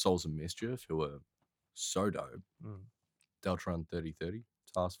like Souls of Mischief, who are so dope. Mm. Deltron 3030,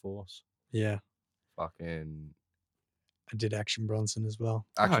 Task Force, Yeah. fucking I did Action Bronson as well.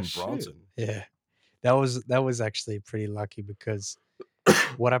 Action shit. Bronson. Yeah. That was actually pretty lucky because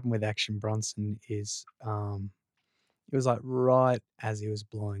what happened with Action Bronson is it was like right as he was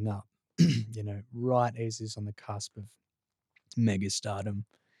blowing up, right as he was on the cusp of mega stardom,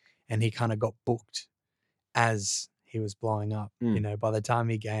 and he kind of got booked as he was blowing up. By the time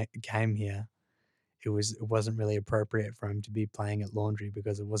he came here, it wasn't really appropriate for him to be playing at Laundry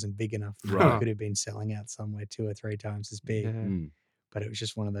because it wasn't big enough. He Right. could have been selling out somewhere 2 or 3 times as big, Yeah. but it was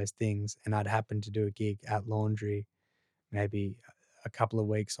just one of those things. And I'd happened to do a gig at Laundry maybe a couple of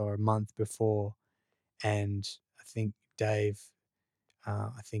weeks or a month before, and I think Dave,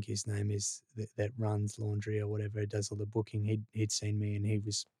 I think his name is that runs Laundry or whatever, does all the booking. He'd seen me, and he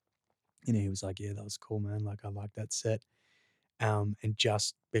was, he was like, "Yeah, that was cool, man. Like, I like that set." And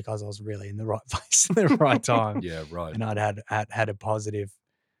just because I was really in the right place at the right time, Yeah, right. and I'd had a positive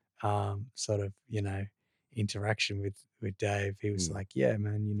sort of interaction with Dave, he was like, "Yeah,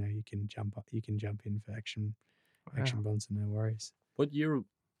 man, you can jump up, you can jump in for Action Wow. Bronson, no worries." What year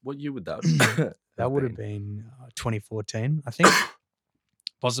would that That would have been 2014, I think,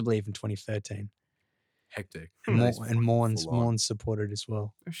 possibly even 2013. hectic? And That is and fucking Morns full on. Morns supported as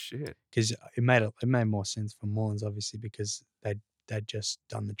well, Oh shit. because it made more sense for Morns, obviously, because they'd just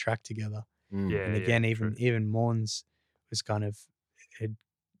done the track together. Mm. Yeah. And again, Yeah. even Morns was kind of had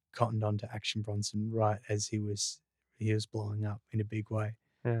cottoned onto Action Bronson right as he was blowing up in a big way.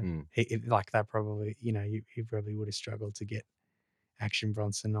 Yeah. Mm. Like that probably, he probably would have struggled to get Action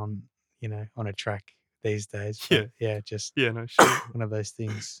Bronson on a track these days. Yeah. But yeah, just Yeah. No shit. one of those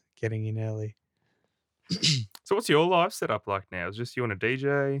things, getting in early. So what's your live setup like now? Is just you and a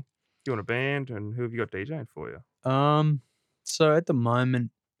DJ, you and a band, and who have you got DJing for you? So at the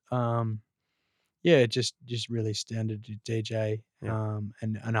moment, um, yeah, just really standard DJ, Yeah.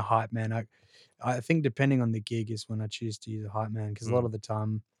 and a hype man. I think depending on the gig is when I choose to use a hype man, because a lot Mm. of the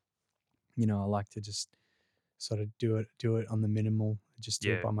time, I like to just sort of do it on the minimal, just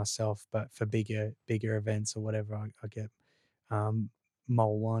do it Yeah. by myself. But for bigger events or whatever, I get um,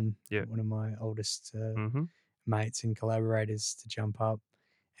 Mole One, Yeah. one of my oldest Mm-hmm. mates and collaborators, to jump up.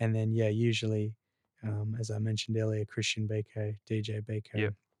 And then yeah, usually, as I mentioned earlier, Christian BK, DJ BK,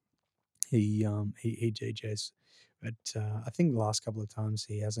 Yep. he DJs, but I think the last couple of times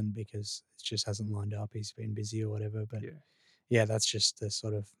he hasn't, because it just hasn't lined up. He's been busy or whatever. But Yeah. yeah, that's just the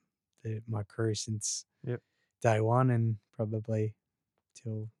sort of my crew since Yep. day one, and probably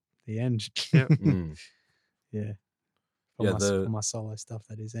till the end. Yep. Mm. Yeah, Yeah, for my solo stuff,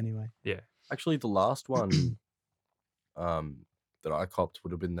 that is, anyway. Yeah. actually the last one that I copped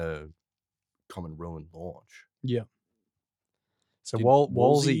would have been the Common Ruin launch. Yeah. So Did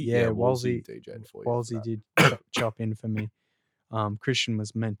Wolsey, yeah, Wolsey Wolsey DJ'd for you for Wolsey that. did chop in for me. Christian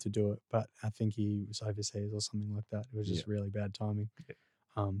was meant to do it, but I think he was overseas or something like that. It was just Yeah. really bad timing.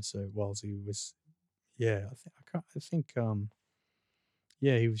 Yeah. So Wolsey was, yeah, I think,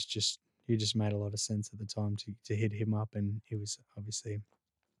 yeah, he just made a lot of sense at the time to hit him up, and he was obviously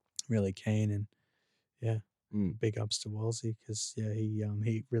really keen, and yeah, Mm. big ups to Wolsey because yeah,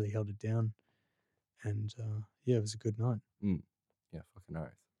 he really held it down, and yeah, it was a good night. Yeah, fucking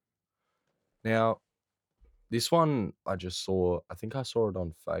oath. Now, this one I just saw. I think I saw it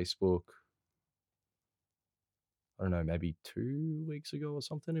on Facebook. I don't know, maybe 2 weeks ago or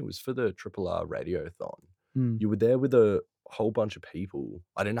something. It was for the Triple R Radiothon. Mm. You were there with a whole bunch of people.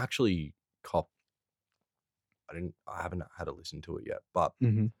 I didn't actually cop. I haven't had a listen to it yet. But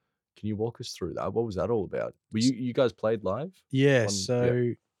Mm-hmm. can you walk us through that? What was that all about? Were you guys played live? Yeah, Yeah.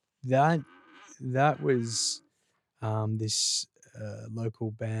 so that was this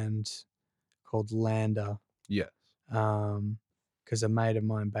local band called Lander. Yes. Because a mate of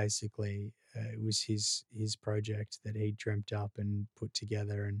mine basically it was his project that he dreamt up and put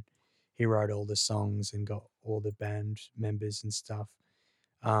together, and he wrote all the songs and got all the band members and stuff.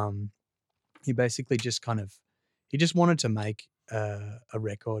 He basically just he just wanted to make a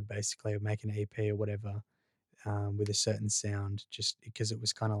record, basically, or make an EP or whatever, with a certain sound, just because it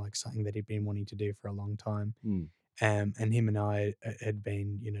was kind of like something that he'd been wanting to do for a long time. Mm. And him and I had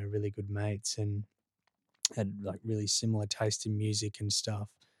been, really good mates and had like really similar taste in music and stuff.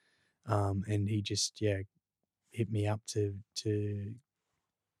 And he just, hit me up to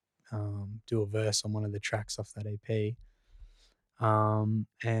do a verse on one of the tracks off that EP.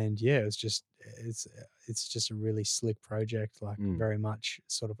 And yeah, it's just a really slick project, like very much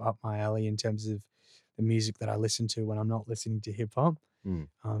sort of up my alley in terms of the music that I listen to when I'm not listening to hip hop.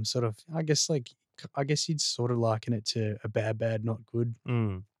 Sort of, I guess you'd sort of liken it to a bad, not good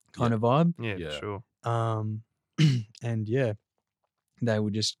kind Yeah. of vibe. Yeah, Yeah. for sure. And yeah, they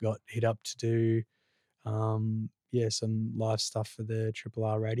were just got hit up to do, some live stuff for the Triple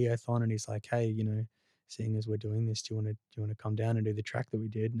R Radiothon, and he's like, hey, seeing as we're doing this, do you want to come down and do the track that we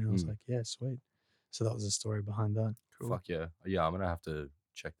did? And I was like, yeah, sweet. So that was the story behind that. Cool. Fuck yeah. Yeah, I'm gonna have to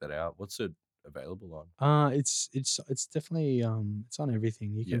check that out. What's it available on? It's definitely it's on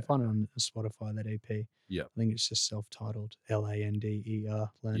everything. You can Yeah. find it on Spotify, that EP. Yeah. I think it's just self-titled Lander,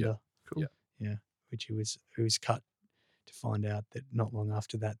 Lander. Cool. Yeah, which he was cut to find out that not long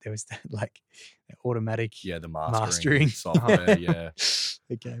after that there was that like automatic Yeah, the mastering software. Yeah.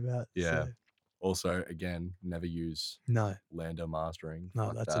 that came out. Yeah. So, Also, again, never use no, Lander mastering. no,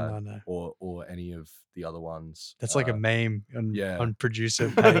 Fuck that's that. a no-no. Or any of the other ones. That's like a meme yeah. on producer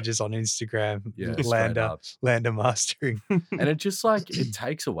pages on Instagram. Yeah, straight Lander up. Lander mastering. And it just like it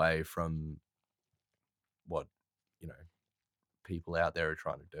takes away from what people out there are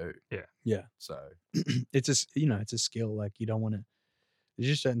trying to do. Yeah. So It's it's a skill. Like you don't want to. There's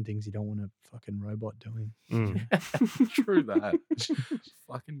just certain things you don't want a fucking robot doing. true that.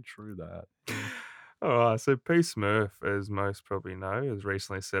 Fucking true that. All right, so P Smurf, as most probably know, has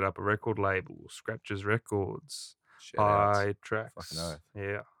recently set up a record label, Scratches Records. Shout outs. High Tracks. Fucking oath.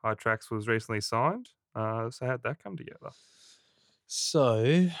 Yeah, High Tracks was recently signed. So how'd that come together? So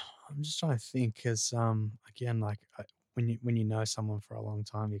I'm just trying to think, because again, like when you know someone for a long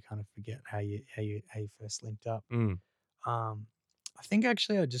time, you kind of forget how you first linked up. I think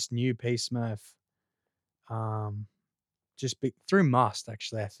actually I just knew P Smurf, through Must.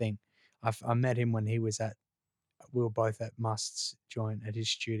 Actually, I think I met him when we were both at Must's joint at his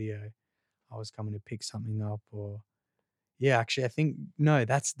studio. I was coming to pick something up, or yeah, actually I think no,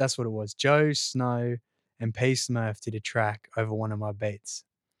 that's what it was. Joe Snow and P Smurf did a track over one of my beats,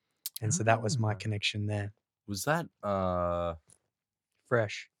 and so that was my connection there. Was that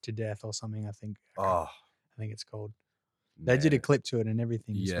Fresh to Death or something? I think it's called. They did a clip to it and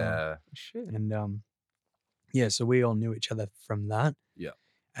everything as well. Yeah. Shit. And so we all knew each other from that. Yeah.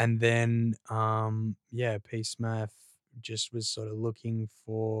 And then P Smurf just was sort of looking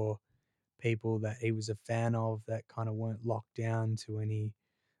for people that he was a fan of that kind of weren't locked down to any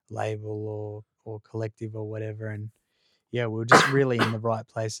label or collective or whatever. And yeah, we were just really in the right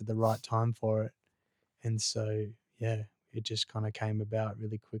place at the right time for it. And so yeah, it just kind of came about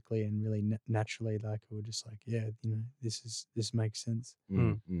really quickly and really naturally. Like we were just like, yeah, this makes sense.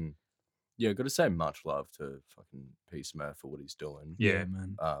 Yeah, got to say much love to fucking P Smurf for what he's doing. Yeah.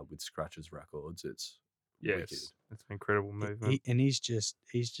 Man. With Scratches Records, it's Yes, wicked. it's an incredible movement. He's just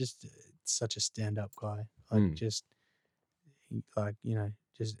such a stand-up guy. Like just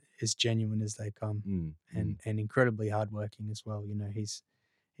just as genuine as they come, Mm, mm. and incredibly hardworking as well. You know, he's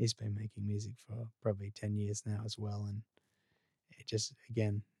been making music for probably 10 years now as well, and it just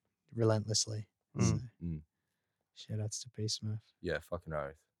again relentlessly. So Mm. Mm, mm. shout outs to P Smurf. Yeah, fucking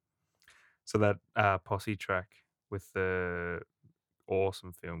oath. So that posse track with the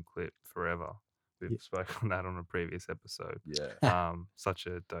awesome film clip "Forever." We've Yeah. spoken on that on a previous episode. Yeah. Such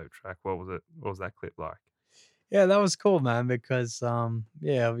a dope track. What was it? What was that clip like? Yeah, that was cool, man, because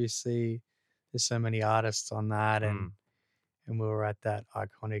yeah, obviously there's so many artists on that, Mm, and we were at that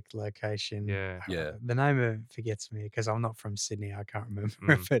iconic location. yeah. Yeah. The name of it forgets me because I'm not from Sydney. I can't remember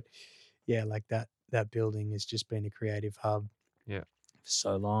Mm, but yeah, like that building has just been a creative hub yeah. for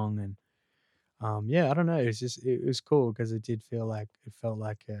so long, and yeah, I don't know. It's just it was cool because it felt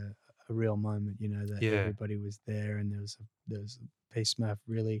like a real moment, you know, that Yeah. everybody was there, and there was P Smurf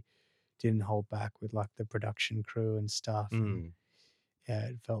really didn't hold back with like the production crew and stuff, and Mm. yeah,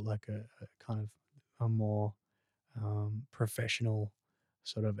 it felt like a kind of a more professional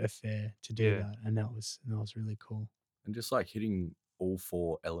sort of affair to do Yeah. that, and that was really cool. And just like hitting all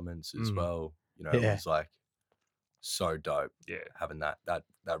four elements as Mm, well, Yeah, was like so dope. yeah. Having that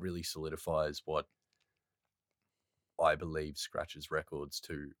really solidifies what I believe Scratch's records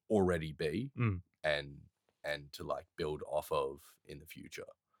to already be, Mm, and to like build off of in the future.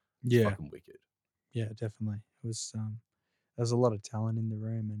 It's yeah, fucking wicked. yeah, definitely. It was there was a lot of talent in the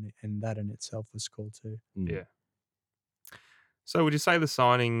room, and that in itself was cool too. Mm. yeah. So would you say the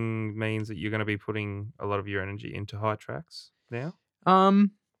signing means that you're going to be putting a lot of your energy into high tracks now?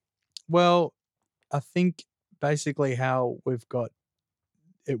 Um, well, I think basically how we've got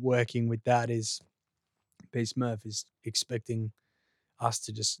it working with that is P Smurf is expecting us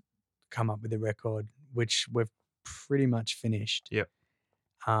to just come up with a record, which we've pretty much finished. Yep.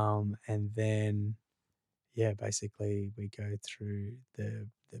 And then yeah, basically we go through the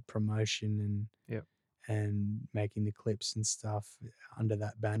promotion Yep. and making the clips and stuff under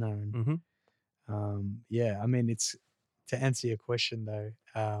that banner. And Mm-hmm. yeah, I mean, it's to answer your question though.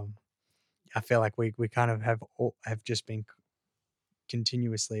 I feel like we kind of have just been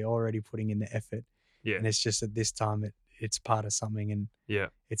continuously already putting in the effort, Yeah. and it's just at this time it's part of something, and Yeah.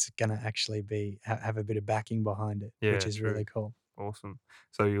 it's gonna actually be have a bit of backing behind it, which Yeah. is True. really cool. Awesome.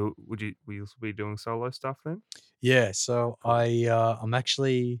 So will you be doing solo stuff then? Yeah, so Cool. I'm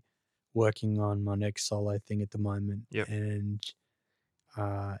actually working on my next solo thing at the moment, Yep. and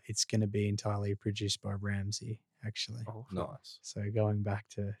it's going to be entirely produced by Ramsey, actually. Awesome. Nice. So going back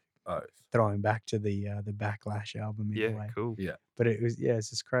to Oath. throwing back to the Backlash album in a Yeah. way. Cool. Yeah. But it's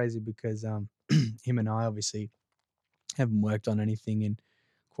just crazy because him and I obviously haven't worked on anything in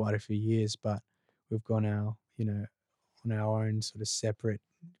quite a few years, but we've gone on our own sort of separate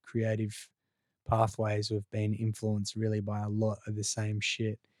creative pathways. We've been influenced really by a lot of the same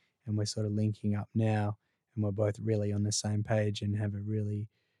shit, and we're sort of linking up now, and we're both really on the same page and have a really,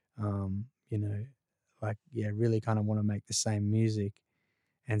 um, you know, like yeah, really kind of want to make the same music.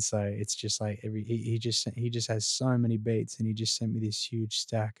 And so it's just like he just has so many beats, and he just sent me this huge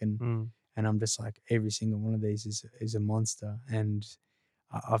stack, Mm. and I'm just like every single one of these is a monster, and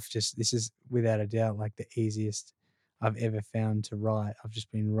I've just this is without a doubt like the easiest I've ever found to write. I've just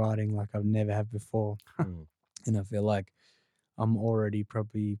been writing like I've never have before, Mm. and I feel like I'm already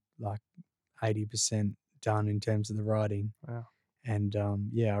probably like 80% done in terms of the writing. Wow. And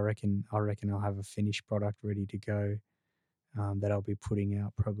yeah, I reckon I'll have a finished product ready to go that I'll be putting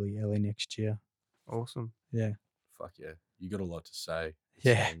out probably early next year. Awesome. Yeah, Fuck yeah. You got a lot to say, it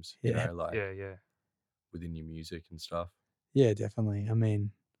Yeah, seems. yeah. Like Yeah. Yeah. within your music and stuff. yeah, definitely. I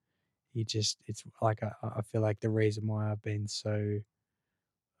mean, it's like I feel like the reason why I've been so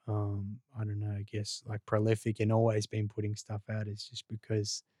I don't know, I guess like prolific and always been putting stuff out is just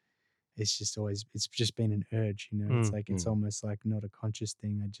because it's just been an urge, you know. It's Mm. like it's Mm. almost like not a conscious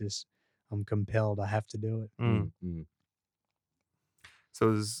thing. I'm compelled. I have to do it. Mm. Mm.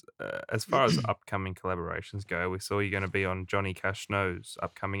 So as far as upcoming collaborations go, we saw you're going to be on Johnny Cash Knows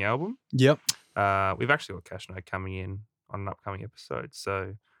upcoming album. Yep. We've actually got Cash Know coming in on an upcoming episode,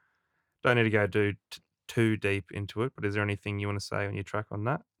 so don't need to go too deep into it. But is there anything you want to say on your track on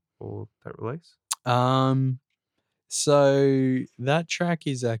that or that release? So that track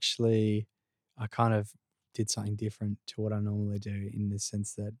is actually I kind of did something different to what I normally do in the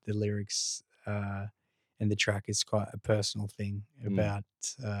sense that the lyrics and the track is quite a personal thing about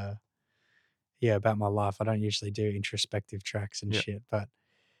about my life. I don't usually do introspective tracks and Yeah. shit, but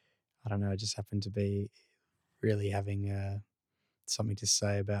I don't know, I just happened to be really having something to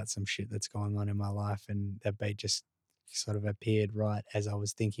say about some shit that's going on in my life, and that beat just sort of appeared right as I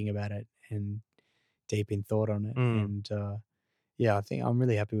was thinking about it and deep in thought on it. Mm. And yeah, I think I'm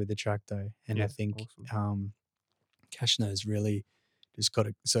really happy with the track though, and I Yeah, think awesome. Cashno's really just got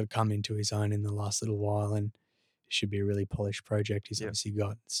to sort of come into his own in the last little while, and it should be a really polished project. He's Yeah. obviously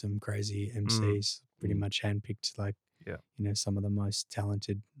got some crazy Mm, MCs, pretty Mm, much handpicked, like yeah. some of the most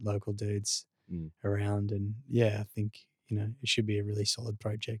talented local dudes mm. around, and yeah, I think it should be a really solid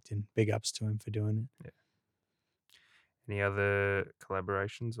project, and big ups to him for doing Yeah. Any other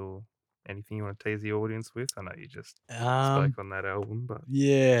collaborations or anything you want to tease the audience with? I know you just it. spoke on that album, but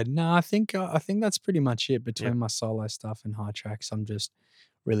Yeah, no, I think that's pretty much it yeah, between my solo stuff and High Tracks. I'm just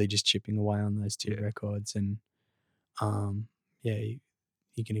really just chipping away on those two yeah, records, and yeah,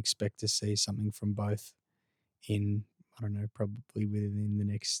 you can expect to see something from both in, I don't know, probably within the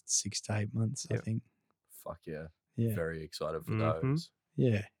next 6 to 8 months. I yeah. think. Fuck yeah. Yeah, Very excited for Mm-hmm. those.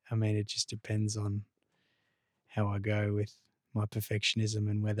 yeah. I mean, it just depends on how I go with my perfectionism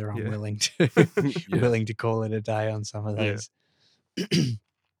and whether I'm Yeah. willing to Yeah. willing to call it a day on some of Yeah. those.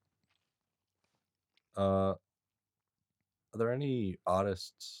 Are there any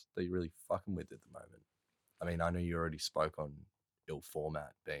artists that you're really fucking with at the moment? I mean, I know you already spoke on Ill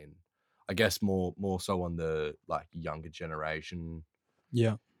Format being, I guess, more so on the like younger generation.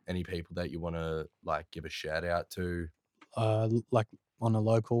 Yeah. Any people that you want to like give a shout out to? Like on a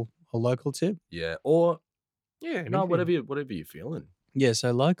local tip. Yeah, or Yeah. no, Anything. whatever you're feeling. Yeah,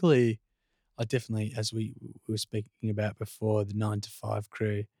 so locally, I definitely, as we were speaking about before, the 9 to 5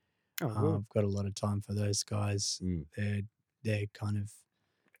 crew. Oh, well. I've got a lot of time for those guys. Mm, They're kind of,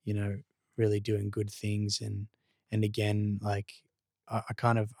 really doing good things, and again, like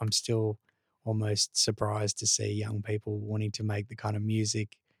I'm still almost surprised to see young people wanting to make the kind of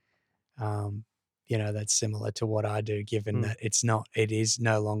music, um, that's similar to what I do, given Mm. that it is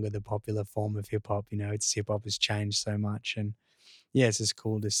no longer the popular form of hip hop. Hip hop has changed so much, and yeah, it's just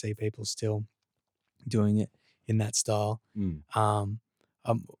cool to see people still doing it in that style. mm, Um,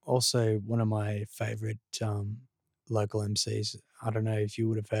 Also one of my favorite local MCs. I don't know if you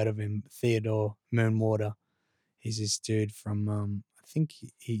would have heard of him, Theodore Moonwater. He's this dude from I think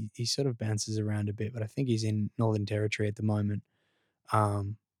he sort of bounces around a bit, but I think he's in Northern Territory at the moment.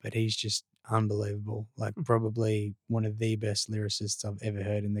 But he's just unbelievable. Like Hmm. probably one of the best lyricists I've ever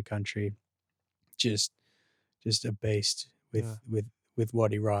heard in the country. Just just a beast Yeah. with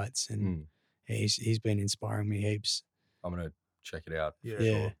what he writes, and mm. he's been inspiring me heaps. I'm gonna check it out Yeah. for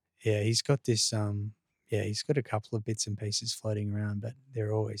Yeah, sure. yeah, he's got this yeah, he's got a couple of bits and pieces floating around, but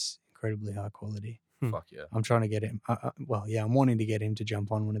they're always incredibly high quality. Hmm. Fuck yeah. I'm trying to get him. Well, yeah, I'm wanting to get him to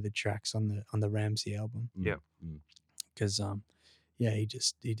jump on one of the tracks on the Ramsey album, Mm, Yeah. mm. because yeah,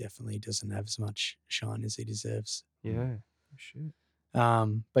 he definitely doesn't have as much shine as he deserves. Yeah. Shit.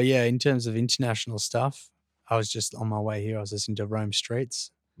 But yeah, in terms of international stuff, I was just on my way here. I was listening to Rome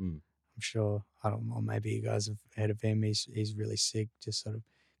Streets. Mm. I'm sure, I don't know, maybe you guys have heard of him. He's really sick, just sort of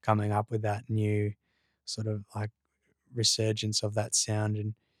coming up with that new sort of like resurgence of that sound,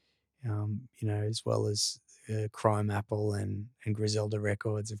 and as well as Crime Apple and Griselda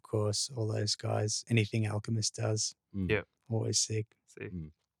Records, of course, all those guys. Anything Alchemist does, Mm. Yeah. always sick. Sick.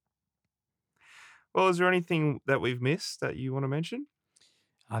 Mm. Well, is there anything that we've missed that you want to mention?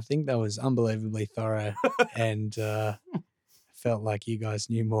 I think that was unbelievably thorough, and felt like you guys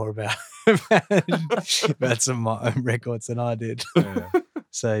knew more about about some of my own records than I did. Yeah.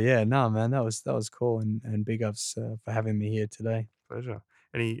 So yeah, no man, that was cool, and big ups for having me here today. Pleasure.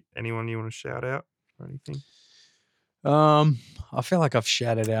 Anyone you want to shout out or anything? I feel like I've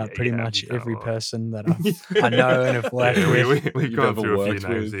shouted out Yeah, pretty you have. much You've done a every lot. person that I know and have worked Yeah, with. we've You've gone ever through a few worked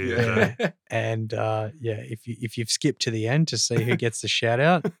names with, here. Yeah. And yeah, if you've skipped to the end to see who gets the shout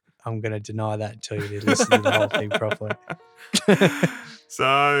out, I'm gonna deny that until you listen to the whole thing properly.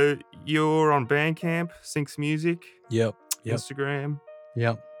 So you're on Bandcamp, Syncs Music, Yep. Instagram,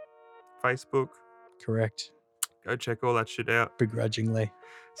 Yep. Facebook. Correct. Go check all that shit out. Begrudgingly.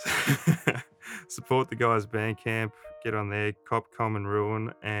 Support the guys' Bandcamp. Get on there, Cop, Common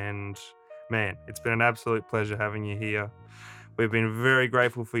Ruin, and man, it's been an absolute pleasure having you here. We've been very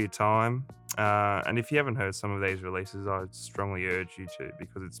grateful for your time. And if you haven't heard some of these releases, I would strongly urge you to,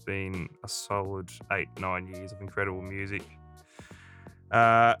 because it's been a solid 8-9 years of incredible music.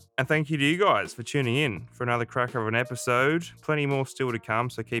 And thank you to you guys for tuning in for another cracker of an episode. Plenty more still to come,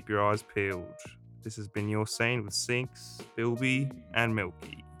 so keep your eyes peeled. This has been Your Scene with Sinks, Bilby, and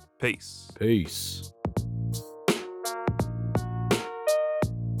Milky. Peace. Peace.